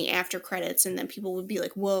reveal in the after credits and then people would be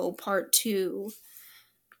like, whoa, part 2.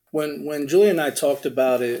 When Julia and I talked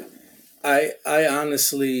about it, I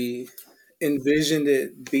honestly envisioned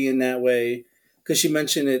it being that way because she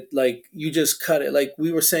mentioned it like you just cut it, like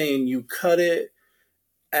we were saying, you cut it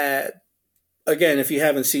at, again, if you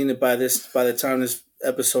haven't seen it by the time this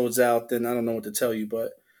episode's out, then I don't know what to tell you,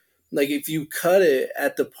 but like if you cut it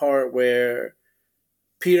at the part where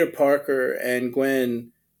Peter Parker and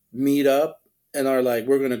Gwen meet up and are like,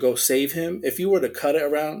 we're gonna go save him, if you were to cut it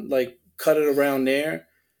around there,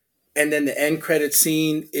 and then the end credit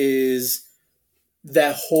scene is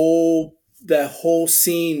that whole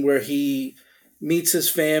scene where he meets his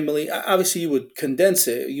family. Obviously, you would condense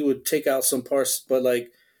it. You would take out some parts, but like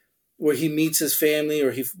where he meets his family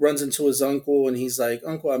or he runs into his uncle and he's like,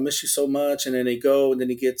 "Uncle, I miss you so much," and then they go and then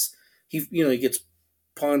he gets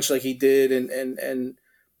punched like he did, and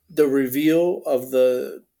the reveal of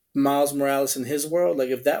the Miles Morales in his world.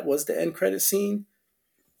 Like if that was the end credit scene,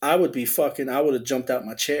 I would have jumped out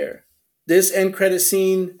my chair. This end credit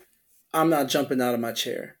scene, I'm not jumping out of my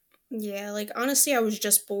chair. Yeah, like honestly, I was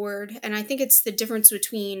just bored. And I think it's the difference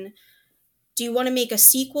between do you want to make a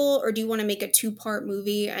sequel or do you want to make a 2-part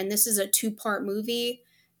movie? And this is a 2-part movie.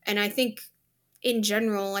 And I think in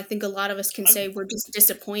general, I think a lot of us can say we're just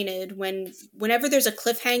disappointed whenever there's a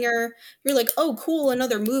cliffhanger, you're like, oh, cool,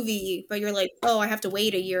 another movie. But you're like, oh, I have to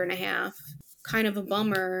wait a year and a half. Kind of a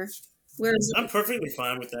bummer. Whereas I'm perfectly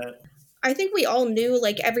fine with that. I think we all knew,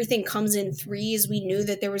 like, everything comes in threes. We knew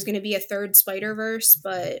that there was going to be a third Spider-Verse,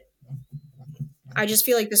 but I just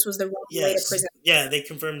feel like this was the wrong way to Yes. present. Yeah, they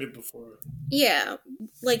confirmed it before. Yeah,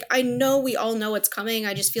 like, I know we all know it's coming.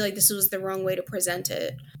 I just feel like this was the wrong way to present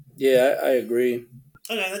it. Yeah, I agree.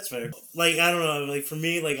 Okay, that's fair. Like, I don't know. Like, for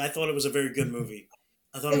me, like, I thought it was a very good movie.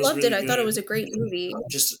 I thought I it was loved it. really I thought it good. was a great movie.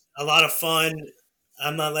 Just a lot of fun.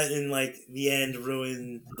 I'm not letting, like, the end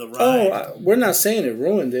ruin the ride. Oh, we're not saying it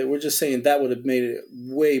ruined it. We're just saying that would have made it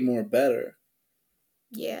way more better.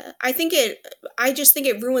 Yeah, I just think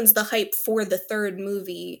it ruins the hype for the third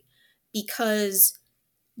movie because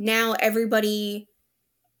now everybody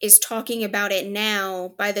is talking about it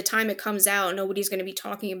now. By the time it comes out, nobody's going to be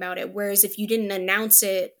talking about it. Whereas if you didn't announce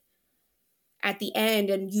it at the end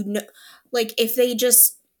and like, if they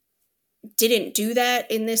just didn't do that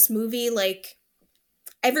in this movie, like,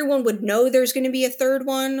 everyone would know there's going to be a third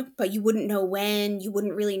one, but you wouldn't know when. You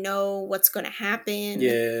wouldn't really know what's going to happen.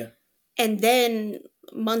 Yeah. And then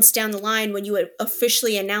months down the line, when you would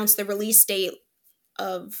officially announce the release date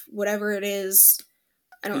of whatever it is,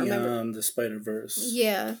 I don't remember. Beyond the Spider-Verse.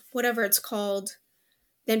 Yeah, whatever it's called.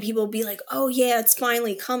 Then people will be like, oh yeah, it's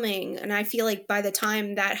finally coming. And I feel like by the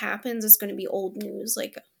time that happens, it's going to be old news.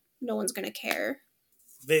 Like, no one's going to care.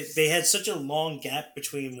 They had such a long gap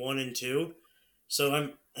between 1 and 2. So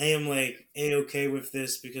I am like A-okay with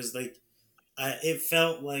this because, like, it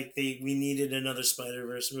felt like we needed another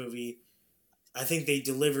Spider-Verse movie. I think they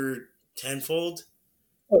delivered tenfold.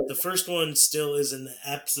 The first one still is an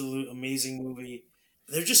absolute amazing movie.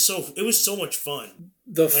 It was so much fun.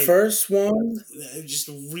 The first one, just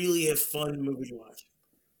really a fun movie to watch.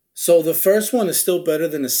 So the first one is still better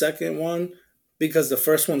than the second one because the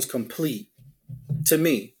first one's complete to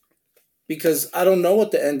me. Because I don't know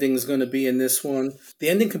what the ending is going to be in this one. The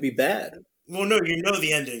ending could be bad. Well, no, you know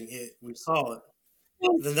the ending. We saw it.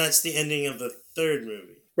 Then that's the ending of the third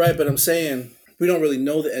movie. Right, but I'm saying we don't really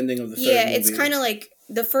know the ending of the third movie. Yeah, it's kind of like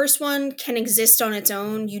the first one can exist on its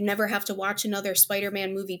own. You never have to watch another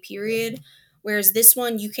Spider-Man movie, period. Whereas this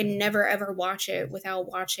one, you can never ever watch it without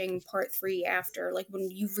watching part 3 after. Like, when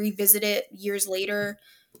you revisit it years later,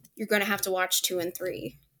 you're going to have to watch 2 and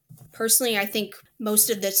 3. Personally, I think most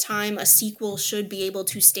of the time a sequel should be able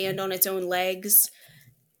to stand on its own legs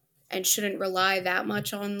and shouldn't rely that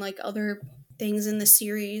much on, like, other things in the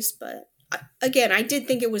series. But again, I did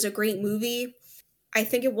think it was a great movie. I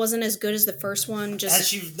think it wasn't as good as the first one. Just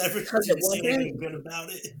as you've never seen anything good about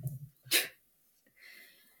it.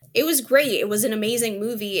 It was great. It was an amazing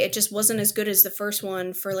movie. It just wasn't as good as the first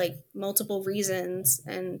one for, like, multiple reasons,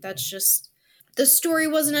 and that's just... The story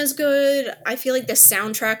wasn't as good. I feel like the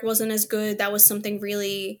soundtrack wasn't as good. That was something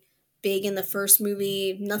really big in the first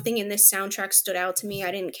movie. Nothing in this soundtrack stood out to me.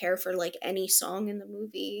 I didn't care for, like, any song in the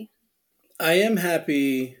movie. I am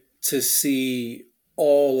happy to see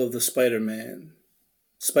all of the Spider-Men,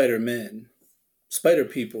 Spider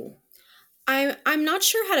people. I'm not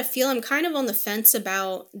sure how to feel. I'm kind of on the fence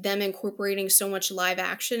about them incorporating so much live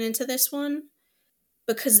action into this one,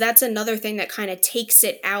 because that's another thing that kind of takes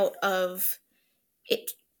it out of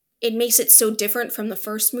it. It makes it so different from the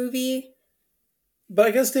first movie. But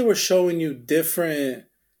I guess they were showing you different...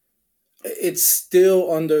 It's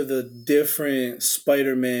still under the different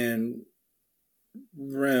Spider-Man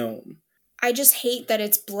realm. I just hate that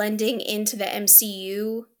it's blending into the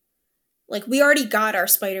MCU. Like, we already got our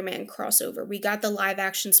Spider-Man crossover. We got the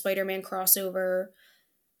live-action Spider-Man crossover.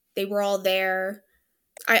 They were all there.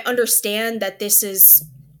 I understand that this is,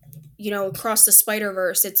 across the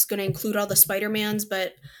Spider-Verse, it's going to include all the Spider-Mans,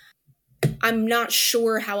 but I'm not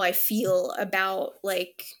sure how I feel about,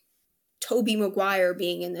 like, Tobey Maguire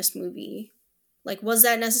being in this movie. Like, was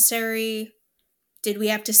that necessary? Did we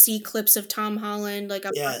have to see clips of Tom Holland? Like,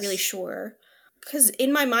 I'm not really sure. Because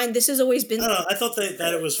in my mind, this has always been... I don't know. I thought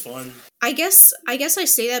that it was fun. I guess I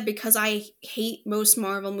say that because I hate most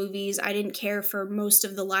Marvel movies. I didn't care for most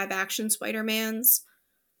of the live-action Spider-Mans.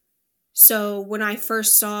 So when I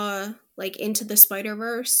first saw, like, Into the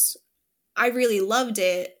Spider-Verse, I really loved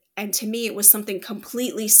it. And to me, it was something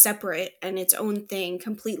completely separate and its own thing,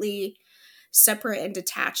 completely separate and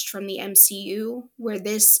detached from the MCU, where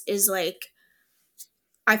this is, like...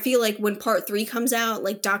 I feel like when part 3 comes out,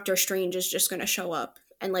 like, Doctor Strange is just going to show up,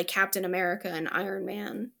 and, like, Captain America and Iron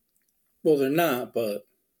Man. Well, they're not, but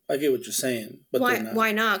I get what you're saying. But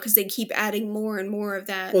why not? Because they keep adding more and more of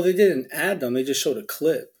that. Well, they didn't add them. They just showed a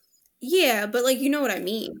clip. Yeah, but, like, you know what I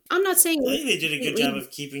mean. I'm not saying... I think they did a good job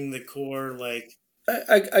of keeping the core, like...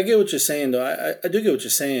 I get what you're saying, though. I do get what you're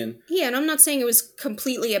saying. Yeah, and I'm not saying it was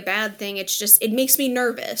completely a bad thing. It's just, it makes me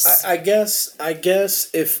nervous. I guess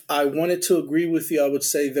if I wanted to agree with you, I would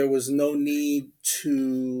say there was no need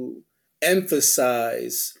to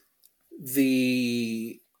emphasize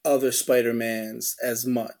the other Spider-Mans as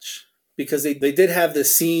much because they did have the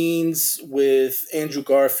scenes with Andrew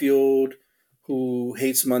Garfield who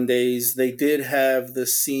hates Mondays. They did have the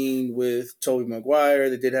scene with Tobey Maguire.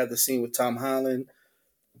 They did have the scene with Tom Holland.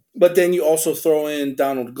 But then you also throw in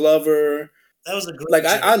Donald Glover. That was a great Like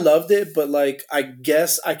joke. I loved it, but like I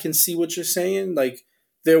guess I can see what you're saying. Like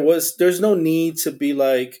there's no need to be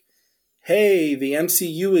like, hey, the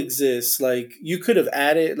MCU exists. Like you could have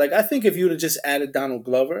added like I think if you would have just added Donald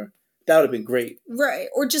Glover, that would have been great. Right.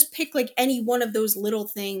 Or just pick like any one of those little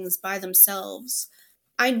things by themselves.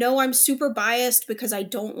 I know I'm super biased because I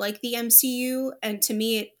don't like the MCU, and to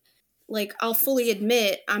me, like, I'll fully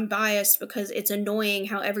admit I'm biased because it's annoying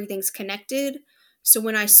how everything's connected. So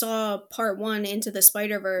when I saw part one Into the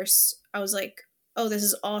Spider-Verse, I was like, oh, this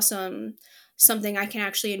is awesome. Something I can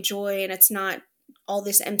actually enjoy, and it's not all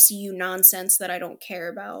this MCU nonsense that I don't care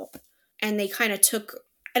about. And they kind of took,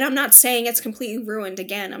 and I'm not saying it's completely ruined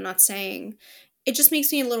again. I'm not saying it just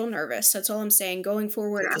makes me a little nervous. That's all I'm saying. Going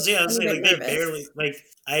forward, Because yeah, I was I'm a saying, bit like they nervous. barely like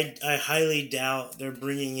I highly doubt they're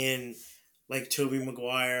bringing in like Tobey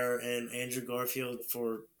Maguire and Andrew Garfield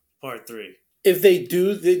for part three. If they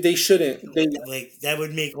do, they shouldn't. Like that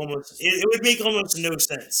would make it would make almost no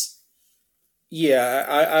sense. Yeah,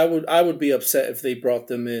 I would be upset if they brought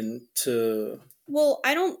them in to. Well,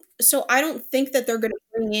 I don't think that they're going to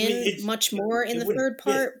bring I mean, in much more in it the would third yeah.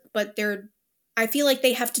 part, but I feel like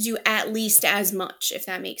they have to do at least as much, if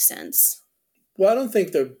that makes sense. Well, I don't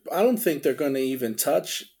think they're going to even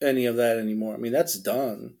touch any of that anymore. I mean, that's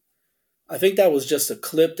done. I think that was just a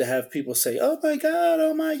clip to have people say, "Oh my god,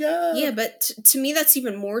 oh my god." Yeah, but to me that's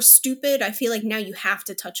even more stupid. I feel like now you have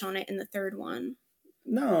to touch on it in the third one.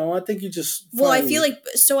 No, I think you just. Well, I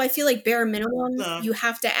feel like bare minimum No. you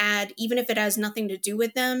have to add, even if it has nothing to do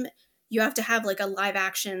with them, you have to have like a live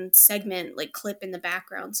action segment, like clip in the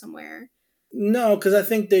background somewhere. No, because I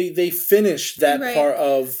think they finished that Right. part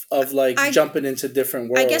of like jumping into different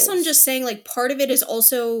worlds. I guess I'm just saying like part of it is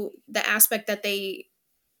also the aspect that they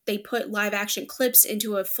put live action clips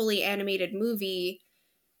into a fully animated movie.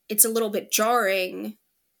 It's a little bit jarring,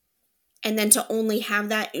 and then to only have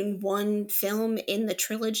that in one film in the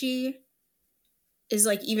trilogy is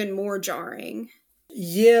like even more jarring.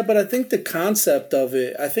 Yeah, but I think the concept of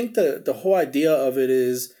it, I think the whole idea of it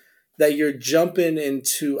is that you're jumping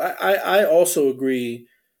into. I also agree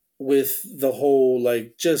with the whole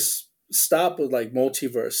like just stop with like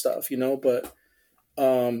multiverse stuff, you know. But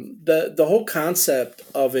the whole concept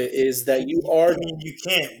of it is that you are. I mean, you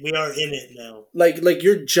can't. We are in it now. Like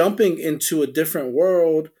you're jumping into a different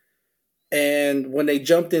world, and when they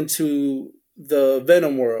jumped into the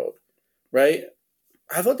Venom world, right?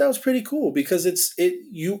 I thought that was pretty cool because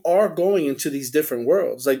you are going into these different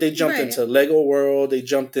worlds. Like they jumped into Lego World, they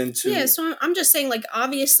jumped into. Yeah, so I'm just saying, like,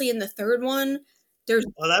 obviously in the third one, there's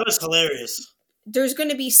that was hilarious. There's going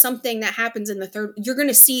to be something that happens in the third. You're going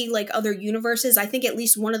to see like other universes. I think at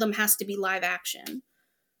least one of them has to be live action.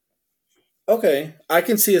 Okay, I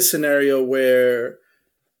can see a scenario where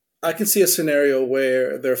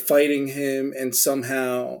they're fighting him and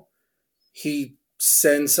somehow he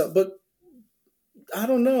sends up, but I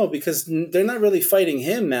don't know because they're not really fighting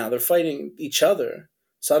him now. They're fighting each other.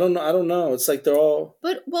 So I don't know. It's like they're all.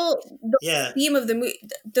 But the theme of the movie,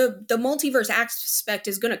 the multiverse aspect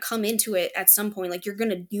is going to come into it at some point. Like you're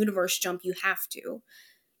going to universe jump. You have to.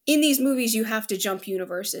 In these movies, you have to jump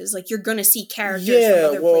universes. Like you're going to see characters. Yeah,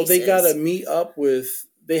 from other places. They got to meet up with.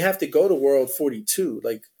 They have to go to World 42.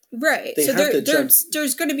 Like right. So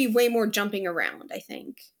there's going to be way more jumping around. I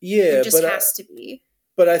think. Yeah, there just has to be.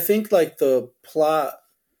 But I think like the plot.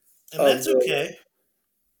 And that's okay.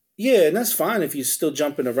 Yeah, and that's fine if you're still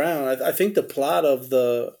jumping around. I think the plot of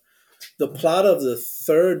the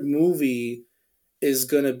third movie is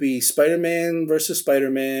going to be Spider-Man versus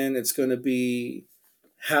Spider-Man. It's going to be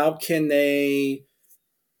how can they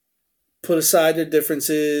put aside their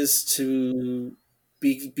differences to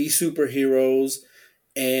be superheroes,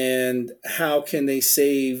 and how can they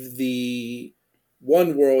save the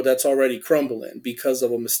one world that's already crumbling because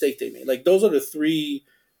of a mistake they made. Like those are the three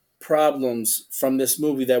problems from this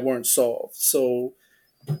movie that weren't solved. So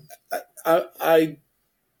I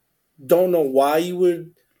don't know why you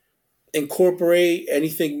would incorporate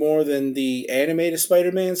anything more than the animated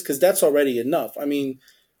Spider-Mans because that's already enough. I mean,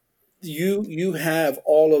 you have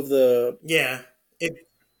all of the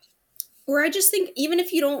or I just think even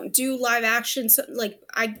if you don't do live action, so like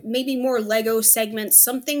maybe more Lego segments,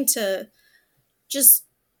 something to just.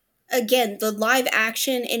 Again, the live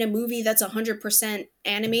action in a movie that's 100%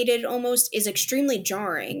 animated almost is extremely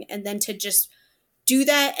jarring. And then to just do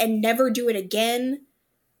that and never do it again,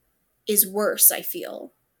 is worse, I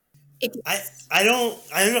feel. If I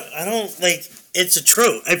don't like. It's a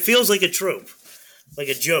trope. It feels like a trope, like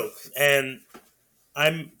a joke, and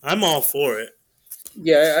I'm all for it.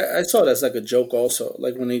 Yeah, I saw it as like a joke also.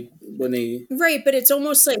 Like when he right, but it's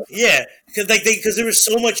almost like Yeah, because there was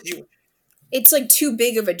so much. it's like too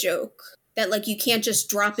big of a joke that like you can't just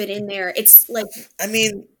drop it in there. It's like I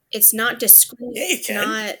mean, it's not discreet. yeah, you It's can.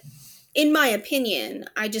 not, in my opinion.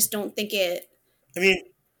 I just don't think it. I mean,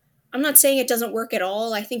 I'm not saying it doesn't work at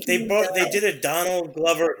all. I think they did a Donald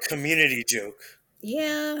Glover community joke.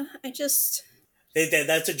 Yeah, I just.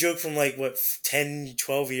 That's a joke from like what 10,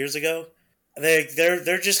 12 years ago.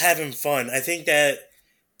 They're just having fun. I think that,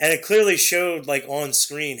 and it clearly showed like on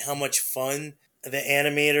screen how much fun the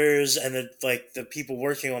animators and the people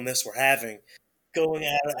working on this were having. Going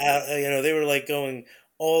out, they were like going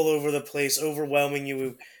all over the place, overwhelming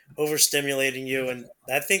you, overstimulating you, and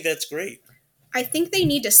I think that's great. I think they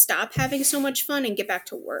need to stop having so much fun and get back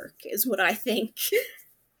to work, is what I think.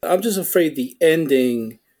 I'm just afraid the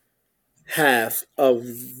ending half of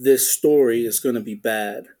this story is going to be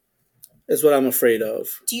bad. Is what I'm afraid of.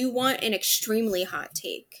 Do you want an extremely hot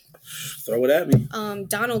take? Throw it at me.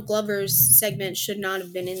 Donald Glover's segment should not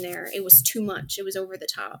have been in there. It was too much. It was over the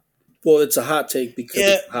top. Well, it's a hot take because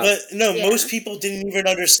Yeah, it's hot. but no, Yeah. most people didn't even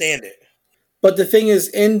understand it. But the thing is,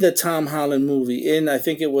 in the Tom Holland movie, I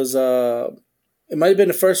think it was it might have been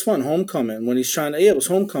the first one, Homecoming, when he's trying to it was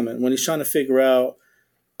Homecoming when he's trying to figure out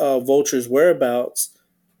Vulture's whereabouts.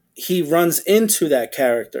 He runs into that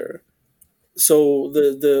character. So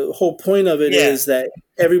the whole point of it is that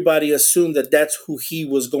everybody assumed that that's who he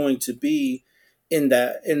was going to be in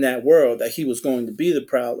that world, that he was going to be the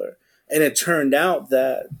Prowler. And it turned out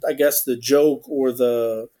that, I guess the joke or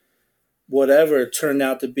the whatever turned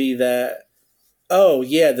out to be that, oh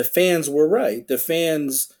yeah, the fans were right. The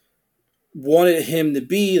fans wanted him to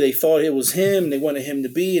be, they thought it was him, they wanted him to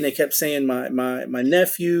be, and they kept saying my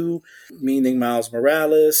nephew, meaning Miles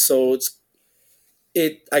Morales. So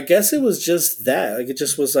I guess it was just that. Like it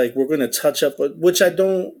just was like we're gonna touch up, which I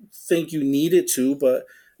don't think you needed to, but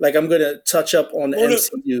like I'm gonna touch up on the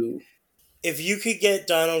MCU. If you could get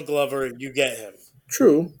Donald Glover, you get him.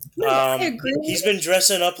 True. I agree. He's been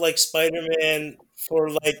dressing up like Spider-Man for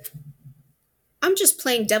like. I'm just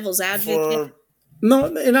playing devil's advocate. No,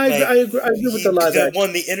 and I agree with the live action.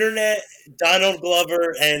 One, the internet, Donald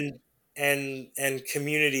Glover, and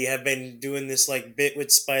Community have been doing this like bit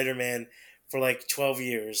with Spider-Man for like 12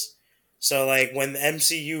 years. So like when the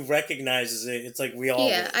MCU recognizes it, it's like we all.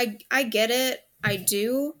 Yeah, I get it. I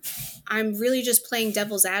do. I'm really just playing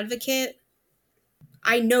devil's advocate.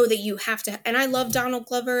 I know that you have to, and I love Donald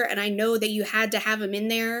Glover, and I know that you had to have him in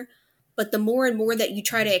there, but the more and more that you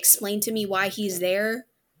try to explain to me why he's there,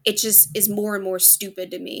 it just is more and more stupid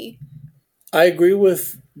to me. I agree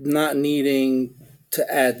with not needing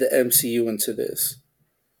to add the MCU into this.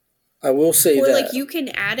 I will say or that. Like you can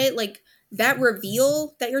add it, like that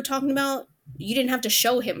reveal that you're talking about, you didn't have to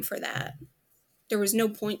show him for that. There was no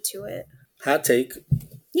point to it. Hot take.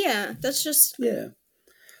 Yeah, that's just. Yeah.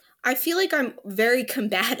 I feel like I'm very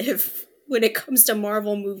combative when it comes to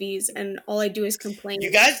Marvel movies, and all I do is complain.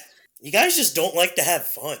 You guys just don't like to have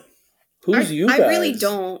fun. Who's you guys? I really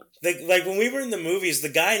don't. Like when we were in the movies, the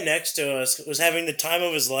guy next to us was having the time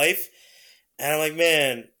of his life, and I'm like,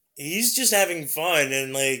 man, he's just having fun,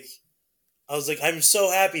 and like, I was like, I'm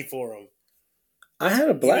so happy for him. I had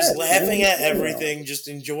a blast. He was laughing at everything, just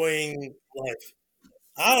enjoying life.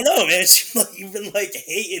 I don't know, man. It seemed like you've been like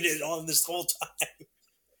hating it on this whole time.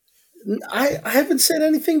 I haven't said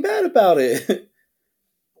anything bad about it.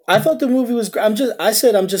 I thought the movie was great.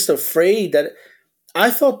 I'm just afraid that I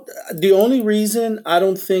thought the only reason I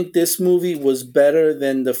don't think this movie was better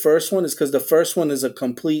than the first one is because the first one is a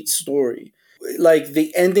complete story. Like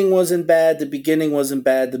the ending wasn't bad, the beginning wasn't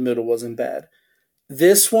bad, the middle wasn't bad.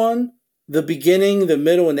 This one, the beginning, the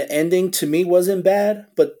middle, and the ending to me wasn't bad,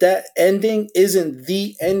 but that ending isn't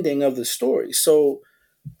the ending of the story. So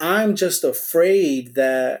I'm just afraid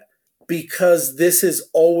that because this is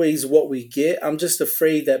always what we get, I'm just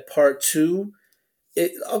afraid that part two,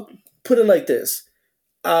 I'll put it like this.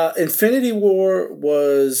 Infinity War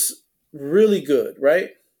was really good, right?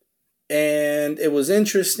 And it was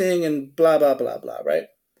interesting and blah, blah, blah, blah, right?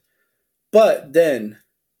 But then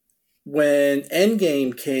when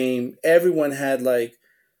Endgame came, everyone had like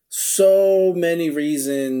so many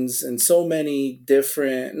reasons and so many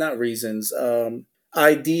different, not reasons,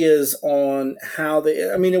 ideas on how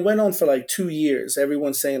it went on for like 2 years.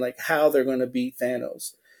 Everyone's saying like how they're going to beat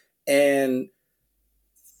Thanos. And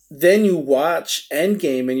then you watch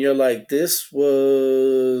Endgame and you're like, this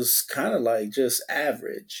was kind of like just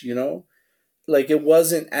average, you know? like it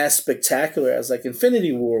wasn't as spectacular as like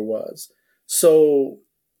Infinity War was. So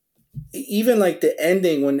even like the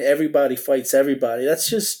ending when everybody fights everybody, that's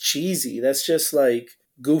just cheesy. That's just like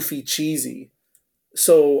goofy cheesy.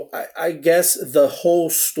 So I guess the whole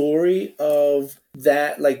story of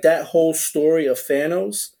that, like that whole story of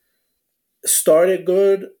Thanos started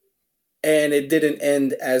good and it didn't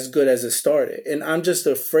end as good as it started. And I'm just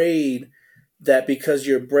afraid that because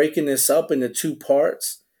you're breaking this up into two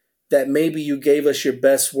parts, that maybe you gave us your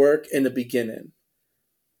best work in the beginning.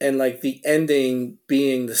 And like the ending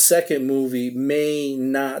being the second movie may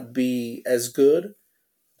not be as good.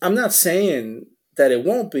 I'm not saying that it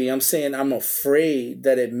won't be. I'm saying I'm afraid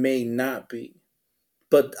that it may not be.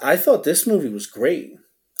 But I thought this movie was great.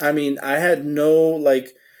 I mean, I had no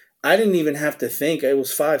like I didn't even have to think. It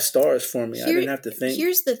was 5 stars for me. I didn't have to think.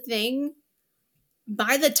 Here's the thing.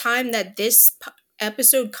 By the time that this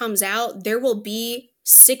episode comes out, there will be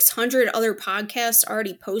 600 other podcasts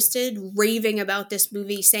already posted raving about this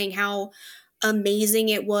movie, saying how amazing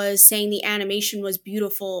it was, saying the animation was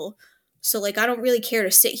beautiful. So like I don't really care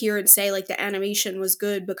to sit here and say like the animation was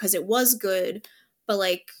good because it was good, but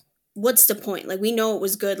like what's the point? Like we know it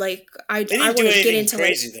was good. Like I want to get into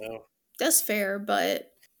crazy like, though. That's fair,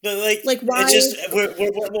 but like why? It's just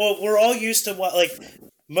we're all used to what like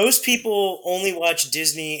most people only watch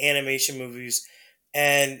Disney animation movies,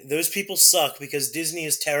 and those people suck because Disney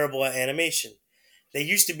is terrible at animation. They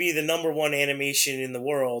used to be the number one animation in the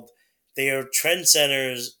world. They are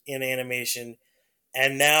trendsetters in animation,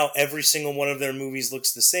 and now every single one of their movies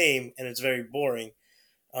looks the same, and it's very boring.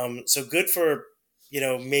 So good for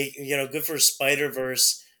good for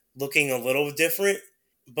Spider-Verse looking a little different,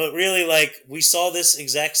 but really like we saw this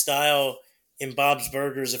exact style in Bob's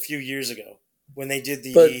Burgers a few years ago when they did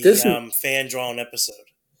the fan drawn episode.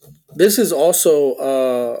 This is also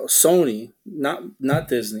Sony, not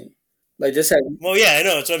Disney. Like this had. Well, yeah, I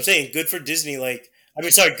know. That's what I'm saying. Good for Disney.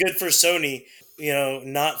 Sorry, good for Sony.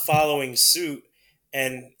 Not following suit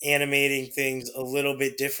and animating things a little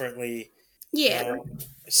bit differently. Yeah.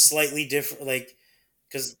 Slightly different,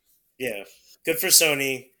 because yeah, good for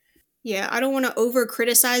Sony. Yeah, I don't want to over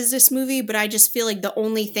criticize this movie, but I just feel like the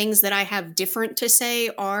only things that I have different to say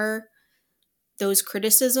are those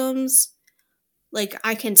criticisms. Like,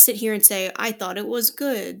 I can sit here and say, I thought it was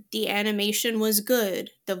good. The animation was good.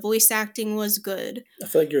 The voice acting was good. I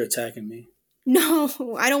feel like you're attacking me.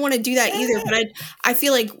 No, I don't want to do that either, but I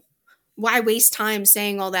feel like why waste time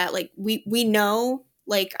saying all that? Like, we know,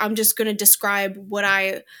 like, I'm just going to describe what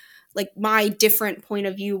my different point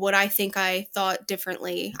of view, what I think I thought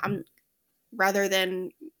differently. Rather than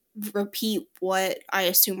repeat what I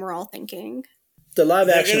assume we're all thinking. The live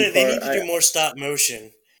action part, they need to do more stop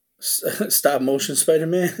motion. Stop motion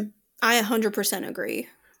Spider-Man? I 100% agree.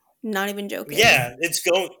 Not even joking. Yeah, it's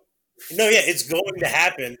going to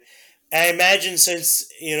happen. I imagine since,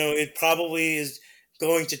 it probably is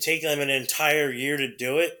going to take them an entire year to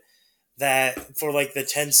do it, that for like the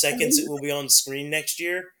 10 seconds it will be on screen next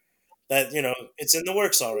year, that, it's in the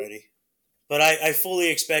works already. But I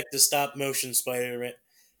fully expect a stop motion Spider-Man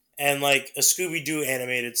and like a Scooby-Doo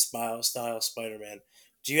animated style Spider-Man.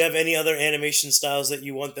 Do you have any other animation styles that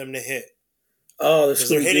you want them to hit? Oh, because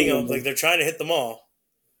they're hitting them, like they're trying to hit them all.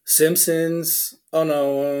 Simpsons. Oh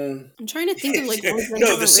no. I'm trying to think of like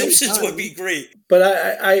no, the Simpsons would be great. But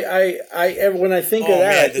I when I think of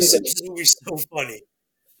that, the Simpsons would be so funny.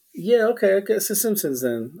 Yeah, okay, it's the Simpsons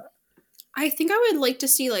then. I think I would like to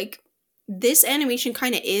see like this animation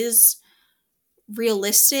kind of is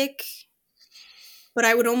realistic, but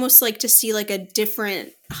I would almost like to see like a different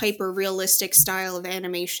hyper realistic style of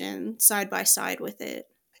animation side by side with it.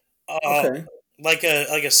 Okay. Like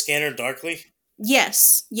a Scanner Darkly?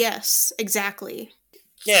 Yes, exactly.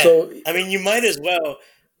 Yeah, so, I mean, you might as well,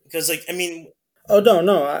 because Oh,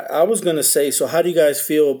 no, I was going to say, so how do you guys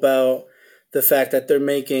feel about the fact that they're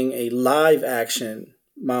making a live action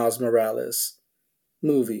Miles Morales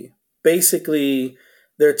movie? Basically,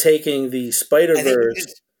 they're taking the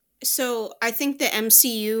Spider-Verse. So I think the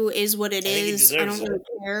MCU is what it is. I don't really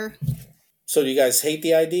care. So do you guys hate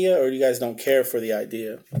the idea, or you guys don't care for the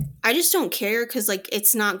idea? I just don't care because, like,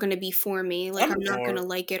 it's not going to be for me. Like, I'm not going to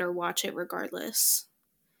like it or watch it regardless.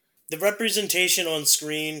 The representation on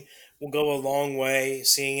screen will go a long way,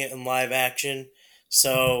 seeing it in live action.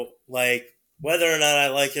 So, like, whether or not I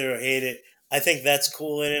like it or hate it, I think that's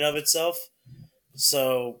cool in and of itself.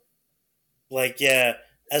 So, like, yeah,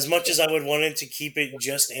 as much as I would want it to keep it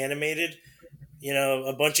just animated,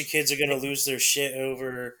 a bunch of kids are going to lose their shit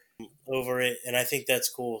over it, and I think that's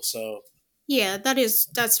cool. So yeah,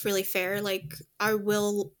 that's really fair. Like, I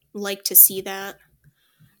will like to see that,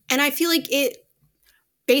 and I feel like it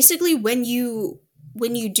basically when you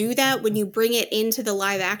do that, when you bring it into the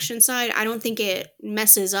live action side, I don't think it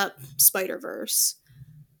messes up Spider-Verse.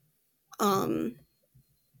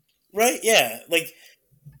 Right? Yeah. Like,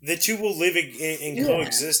 the two will live and Yeah.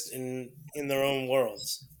 coexist in their own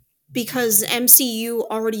worlds. Because MCU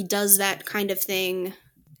already does that kind of thing.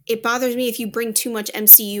 It bothers me if you bring too much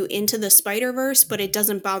MCU into the Spider-Verse, but it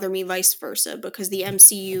doesn't bother me vice versa, because the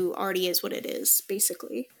MCU already is what it is,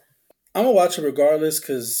 basically. I'm gonna watch it regardless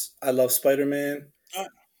because I love Spider-Man. Uh,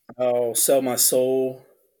 I'll sell my soul.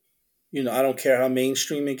 You know, I don't care how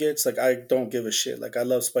mainstream it gets. Like, I don't give a shit. Like, I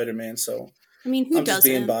love Spider-Man, so I mean, who I'm just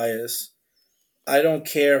being doesn't? biased. I don't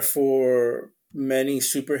care for many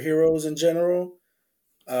superheroes in general.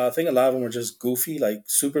 I think a lot of them are just goofy. Like,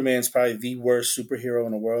 Superman's probably the worst superhero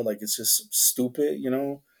in the world. Like, it's just stupid, you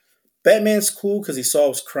know? Batman's cool because he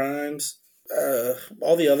solves crimes.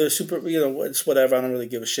 All the other it's whatever. I don't really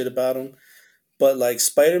give a shit about him. But, like,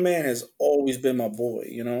 Spider-Man has always been my boy,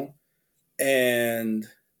 you know? And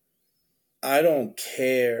I don't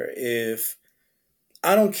care if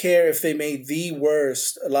they made the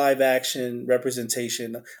worst live action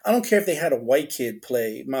representation. I don't care if they had a white kid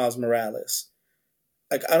play Miles Morales.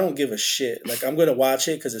 Like, I don't give a shit. Like, I'm gonna watch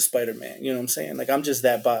it because it's Spider Man. You know what I'm saying? Like, I'm just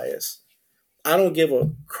that biased. I don't give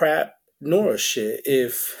a crap nor a shit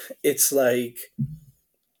if it's like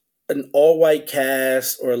an all white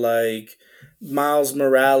cast or like Miles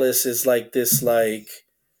Morales is like this like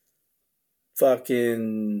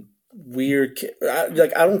fucking weird. I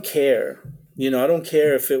don't care. You know, I don't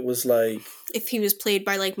care if it was like If he was played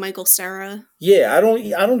by, like, Michael Cera. yeah. I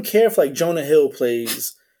don't care if like Jonah Hill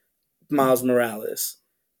plays Miles Morales.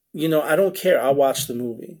 You know, I don't care. I'll watch the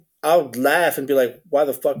movie. I'll laugh and be like, why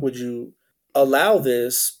the fuck would you allow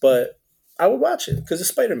this? But I would watch it because it's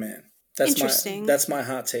Spider Man. Interesting. That's my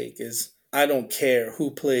hot take is I don't care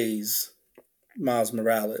who plays Miles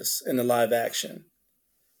Morales in the live action.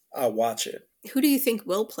 I'll watch it. Who do you think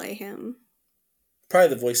will play him? Probably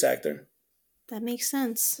the voice actor. That makes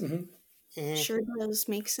sense. Mhm. Sure does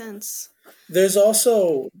make sense. There's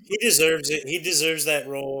also He deserves it. He deserves that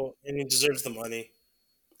role, and he deserves the money.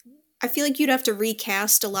 I feel like you'd have to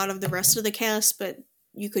recast a lot of the rest of the cast, but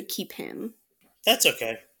you could keep him. That's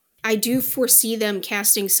okay. I do foresee them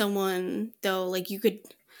casting someone, though, like you could,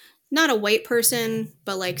 not a white person,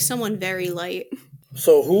 but like someone very light.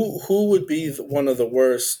 so who would be one of the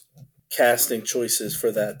worst casting choices for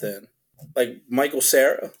that then? Like Michael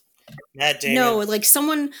Cera? Matt Damon, No, like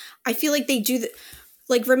someone, I feel like they do,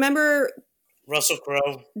 like, remember Russell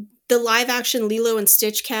Crowe. the live action Lilo and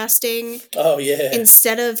Stitch casting? Oh yeah.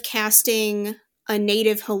 Instead of casting a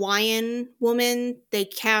native Hawaiian woman, they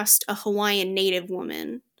cast a Hawaiian native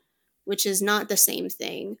woman, which is not the same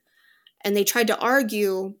thing. And they tried to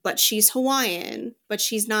argue, but she's Hawaiian, but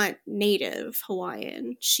she's not native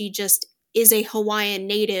Hawaiian. She just is a Hawaiian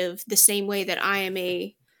native the same way that I am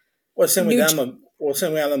a... Well, same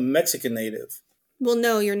way I'm a Mexican native. Well,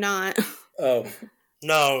 no, you're not. Oh.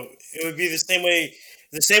 No, it would be the same way.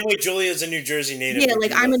 The same way Julia's a New Jersey native. Yeah, would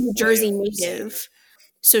like be I'm the a New way Jersey I would say native. it.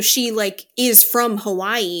 So she, like, is from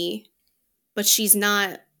Hawaii, but she's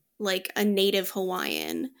not, like, a native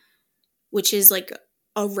Hawaiian, which is, like,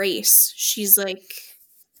 a race. She's, like,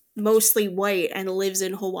 mostly white and lives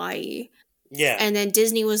in Hawaii. Yeah, And then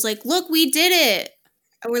Disney was like, look, we did it.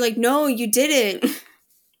 And we're like, no, you didn't.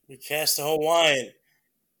 we cast a Hawaiian.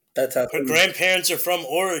 That's how Her grandparents are from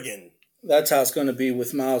Oregon. that's how it's gonna be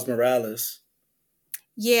with Miles Morales.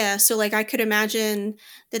 Yeah, so, like, I could imagine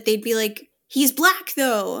that they'd be like, he's black,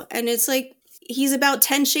 though. And it's like, he's about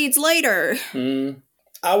 10 shades lighter.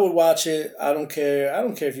 I would watch it. I don't care. I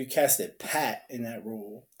don't care if you casted Pat in that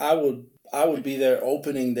role. I would be there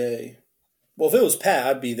opening day. Well, if it was Pat,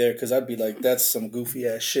 I'd be there because I'd be like, that's some goofy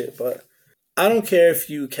ass shit. But I don't care if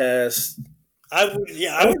you cast. I would.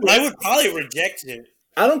 Yeah, I would probably reject it.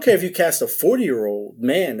 I don't care if you cast a 40-year-old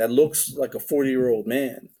man that looks like a 40-year-old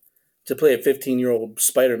man to play a 15-year-old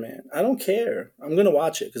Spider-Man. I don't care. I'm gonna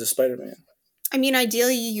watch it because it's Spider-Man. I mean,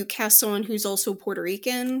 ideally, you cast someone who's also Puerto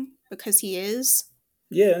Rican, because he is.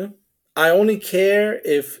 Yeah. I only care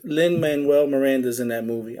if Lin Manuel Miranda's in that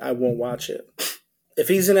movie. I won't watch it. If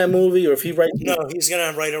he's in that movie or if he writes... No, he's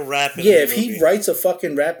going to write a rap in Yeah, the if movie. he writes a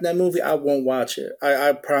fucking rap in that movie, I won't watch it.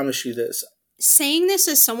 I promise you this. Saying this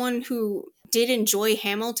as someone who did enjoy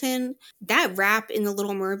Hamilton, that rap in The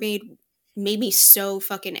Little Mermaid made me so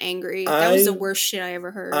fucking angry. That was the worst shit I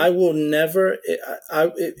ever heard. I will never...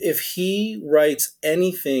 if he writes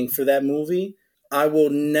anything for that movie, I will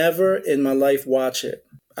never in my life watch it.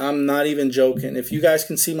 I'm not even joking. If you guys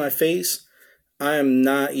can see my face, I am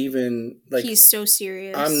not even like... He's so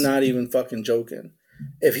serious. I'm not even fucking joking.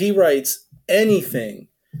 If he writes anything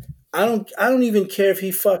I don't even care if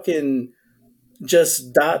he fucking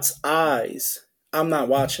just dots eyes. I'm not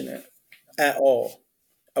watching it at all.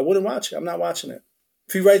 I wouldn't watch it. I'm not watching it.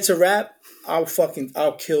 If he writes a rap, I'll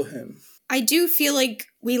kill him. I do feel like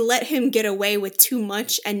we let him get away with too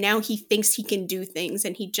much, and now he thinks he can do things,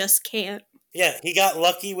 and he just can't. Yeah, he got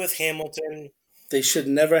lucky with Hamilton. They should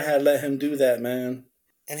never have let him do that, man.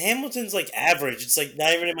 And Hamilton's like average. It's like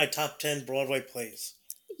not even in my top 10 Broadway plays.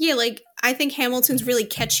 Yeah, like, I think Hamilton's really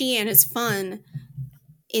catchy and it's fun.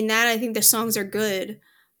 In that, I think the songs are good.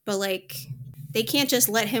 But, like, they can't just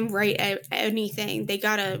let him write anything. They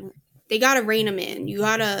gotta rein him in. You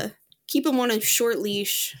gotta keep him on a short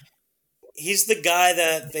leash. He's the guy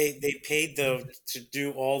that they paid to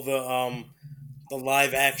do all the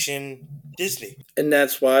live action Disney. And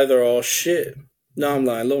that's why they're all shit. No, I'm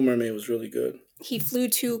lying. Little Mermaid was really good. He flew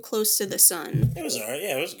too close to the sun. It was alright.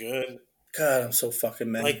 Yeah, it was good. God, I'm so fucking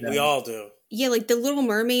mad. Like we all do. Yeah, like The Little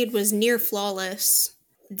Mermaid was near flawless.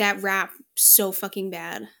 That rap, so fucking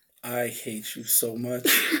bad. I hate you so much.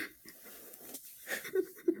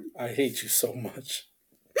 I hate you so much.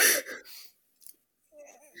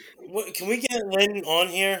 What, can we get Lin on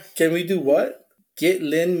here? Can we do what? Get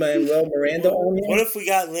Lin Manuel Miranda on here? What if we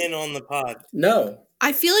got Lin on the pod? No.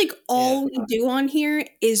 I feel like all we do on here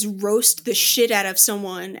is roast the shit out of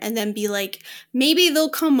someone and then be like, maybe they'll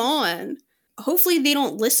come on. Hopefully they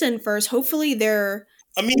don't listen first. Hopefully their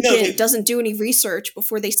agent doesn't do any research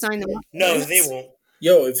before they sign them up. No, they won't.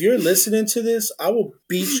 Yo, if you're listening to this, I will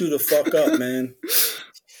beat you the fuck up, man.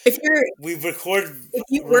 If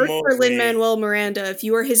you work for Lin Manuel Miranda, if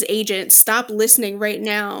you are his agent, stop listening right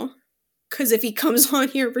now. Because if he comes on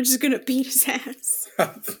here, we're just gonna beat his ass.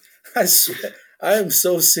 I swear, I am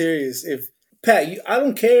so serious. If Pat, I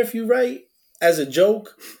don't care if you write as a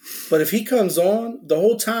joke, but if he comes on, the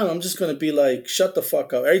whole time I'm just gonna be like, "Shut the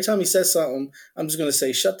fuck up." Every time he says something, I'm just gonna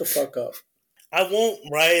say, "Shut the fuck up." I won't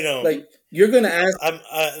write him. Like you're gonna ask.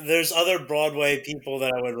 There's other Broadway people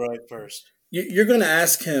that I would write first. You're gonna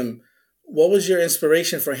ask him, "What was your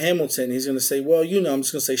inspiration for Hamilton?" He's gonna say, "Well, I'm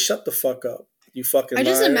just gonna say, shut the fuck up, you fucking." I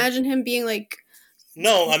just liar. imagine him being like,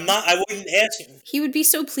 "No, I'm not. I wouldn't ask him." He would be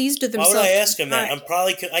so pleased with himself. Why would I ask him that?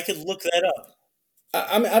 I could look that up.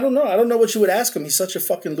 I mean, I don't know. I don't know what you would ask him. He's such a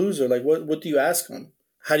fucking loser. Like, what do you ask him?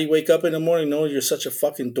 How do you wake up in the morning knowing you're such a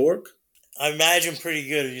fucking dork? I imagine pretty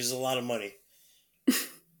good. He uses a lot of money.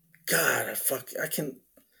 God, I can.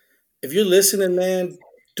 If you're listening, man,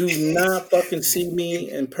 do not fucking see me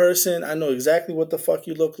in person. I know exactly what the fuck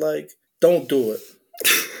you look like. Don't do it.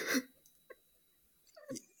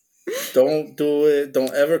 Don't do it.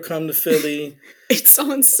 Don't ever come to Philly. It's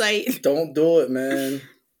on site. Don't do it, man.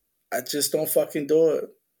 I just don't fucking do it.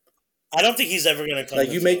 I don't think he's ever going to come.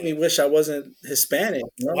 Like, you make me wish I wasn't Hispanic.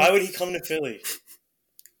 You know? Why would he come to Philly?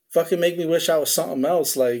 Fucking make me wish I was something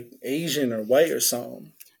else, like Asian or white or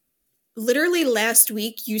something. Literally last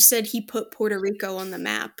week, you said he put Puerto Rico on the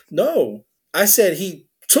map. No. I said he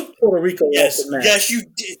took Puerto Rico off the map. Yes, you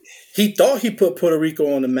did. He thought he put Puerto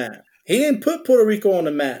Rico on the map. He didn't put Puerto Rico on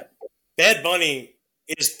the map. Bad Bunny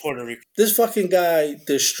is Puerto Rico. This fucking guy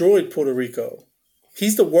destroyed Puerto Rico.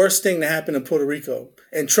 He's the worst thing to happen in Puerto Rico.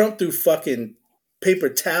 And Trump threw fucking paper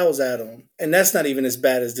towels at him. And that's not even as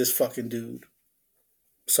bad as this fucking dude.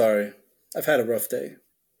 Sorry. I've had a rough day.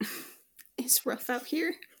 It's rough out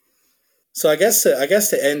here. So I guess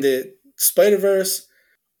to end it, Spider-Verse,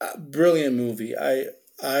 brilliant movie.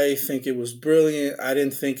 I think it was brilliant. I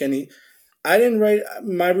didn't write,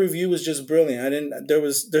 my review was just brilliant.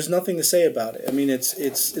 There's nothing to say about it. I mean, it's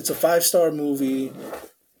a 5-star movie.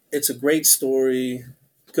 It's a great story.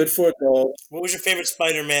 Good for adults. What was your favorite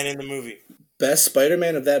Spider-Man in the movie? Best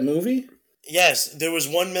Spider-Man of that movie? Yes, there was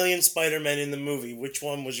 1 million Spider-Men in the movie. Which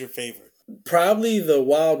one was your favorite? Probably the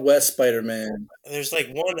Wild West Spider-Man. There's like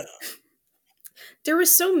one. There were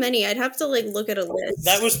so many. I'd have to look at a list.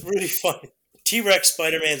 That was really funny. T-Rex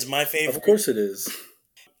Spider-Man's my favorite. Of course it is.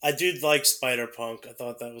 I did like Spider-Punk. I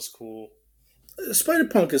thought that was cool.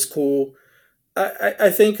 Spider-Punk is cool. I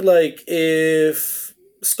think if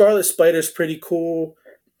Scarlet Spider's pretty cool.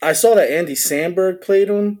 I saw that Andy Samberg played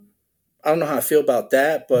him. I don't know how I feel about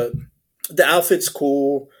that, but the outfit's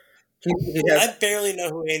cool. I barely know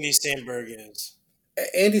who Andy Samberg is.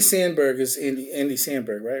 Andy Samberg is Andy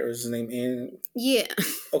Samberg, right? Or is his name Andy? Yeah.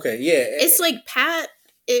 Okay, yeah. It's like, Pat,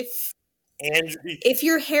 if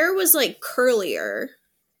your hair was curlier,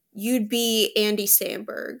 you'd be Andy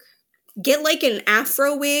Samberg. Get an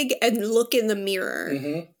afro wig and look in the mirror.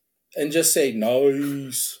 Mm-hmm. And just say,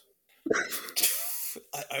 nice.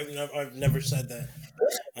 I've never said that.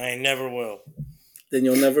 I never will. Then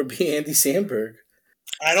you'll never be Andy Samberg.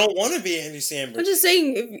 I don't want to be Andy Samberg. I'm just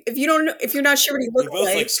saying, if you don't know, if you're not sure what he We looks both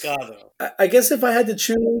like, like ska though. I guess if I had to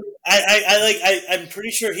choose, I'm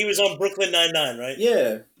pretty sure he was on Brooklyn Nine-Nine, right?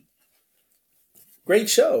 yeah, great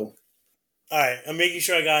show. All right, I'm making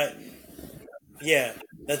sure I got. Yeah,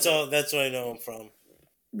 that's all. That's what I know him from.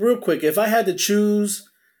 Real quick, if I had to choose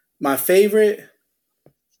my favorite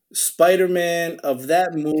Spider-Man of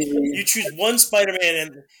that movie, You choose one Spider-Man,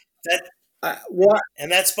 and that well,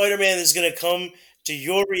 and that Spider-Man is going to come to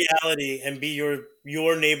your reality and be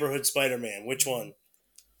your neighborhood Spider-Man. Which one?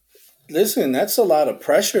 listen, that's a lot of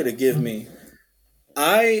pressure to give me.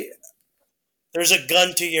 There's a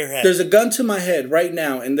gun to your head. There's a gun to my head right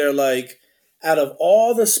now, and they're like, out of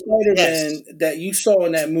all the Spider-Man that you saw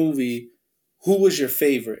in that movie, who was your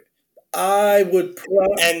favorite? I would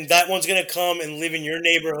and that one's going to come and live in your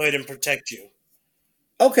neighborhood and protect you.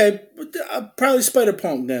 Okay, probably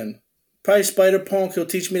Spider-Punk then. Probably Spider-Punk. He'll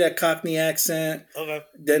teach me that Cockney accent. Okay.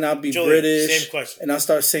 Then I'll be Julian, British. same question. And I'll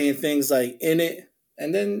start saying things like "in it,"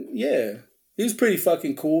 and then yeah, he's pretty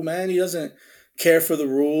fucking cool, man. He doesn't care for the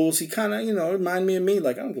rules. He kind of remind me of me.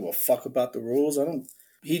 Like I don't give a fuck about the rules. I don't.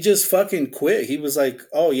 He just fucking quit. He was like,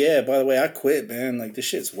 "Oh yeah, by the way, I quit, man. Like this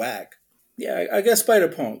shit's whack." Yeah, I guess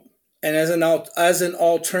Spider-Punk. And as an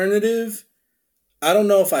alternative, I don't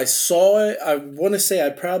know if I saw it. I want to say I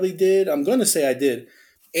probably did. I'm going to say I did.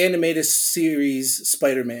 Animated series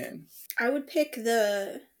Spider-Man. I would pick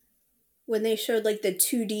when they showed like the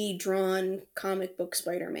 2D drawn comic book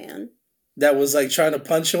Spider-Man. That was like trying to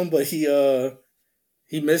punch him, but he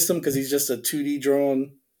missed him because he's just a 2D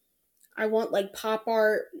drawn. I want like pop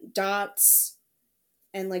art, dots,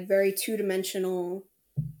 and like very two-dimensional.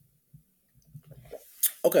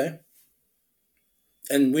 Okay.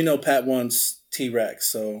 And we know Pat wants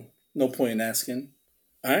T-Rex, so no point in asking.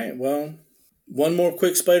 All right, well, one more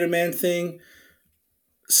quick Spider-Man thing.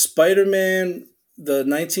 Spider-Man, the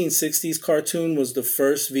 1960s cartoon, was the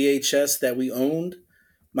first VHS that we owned.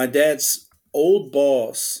 My dad's old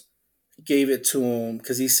boss gave it to him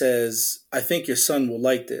because he says, I think your son will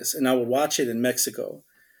like this. And I would watch it in Mexico.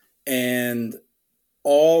 And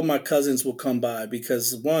all my cousins would come by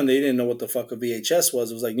because, one, they didn't know what the fuck a VHS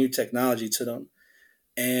was. It was like new technology to them.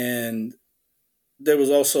 And there was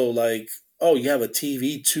also like, oh, you have a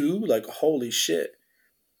TV too? Like, holy shit.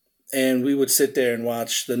 And we would sit there and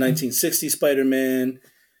watch the 1960 Spider-Man.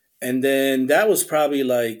 And then that was probably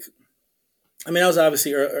like, I mean, that was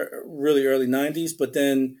obviously really early 90s, but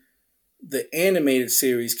then the animated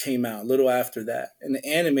series came out a little after that. And the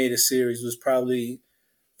animated series was probably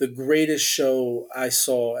the greatest show I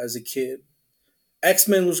saw as a kid.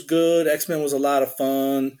 X-Men was good. X-Men was a lot of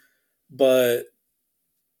fun. But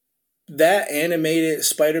that animated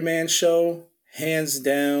Spider-Man show, hands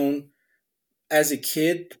down, as a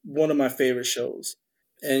kid, one of my favorite shows.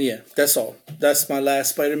 And yeah, that's all. That's my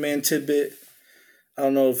last Spider-Man tidbit. I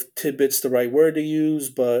don't know if tidbit's the right word to use,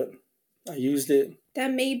 but I used it.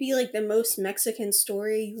 That may be like the most Mexican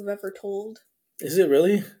story you've ever told. Is it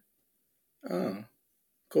really? Oh,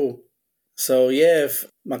 cool. So yeah,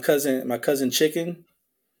 if my cousin Chicken,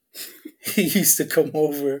 he used to come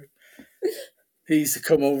over. He used to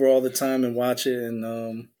come over all the time and watch it, and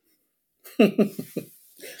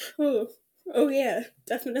oh yeah,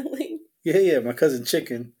 definitely. yeah, my cousin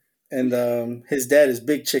Chicken, and his dad is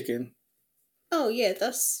Big Chicken. Oh yeah,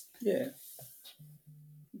 that's yeah.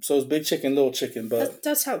 So it's Big Chicken, Little Chicken, but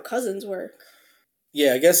that's how cousins work.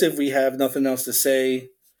 Yeah, I guess if we have nothing else to say,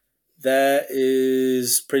 that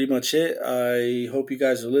is pretty much it. I hope you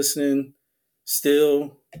guys are listening.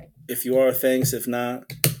 Still, if you are, thanks. If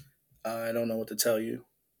not, I don't know what to tell you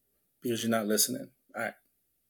because you're not listening.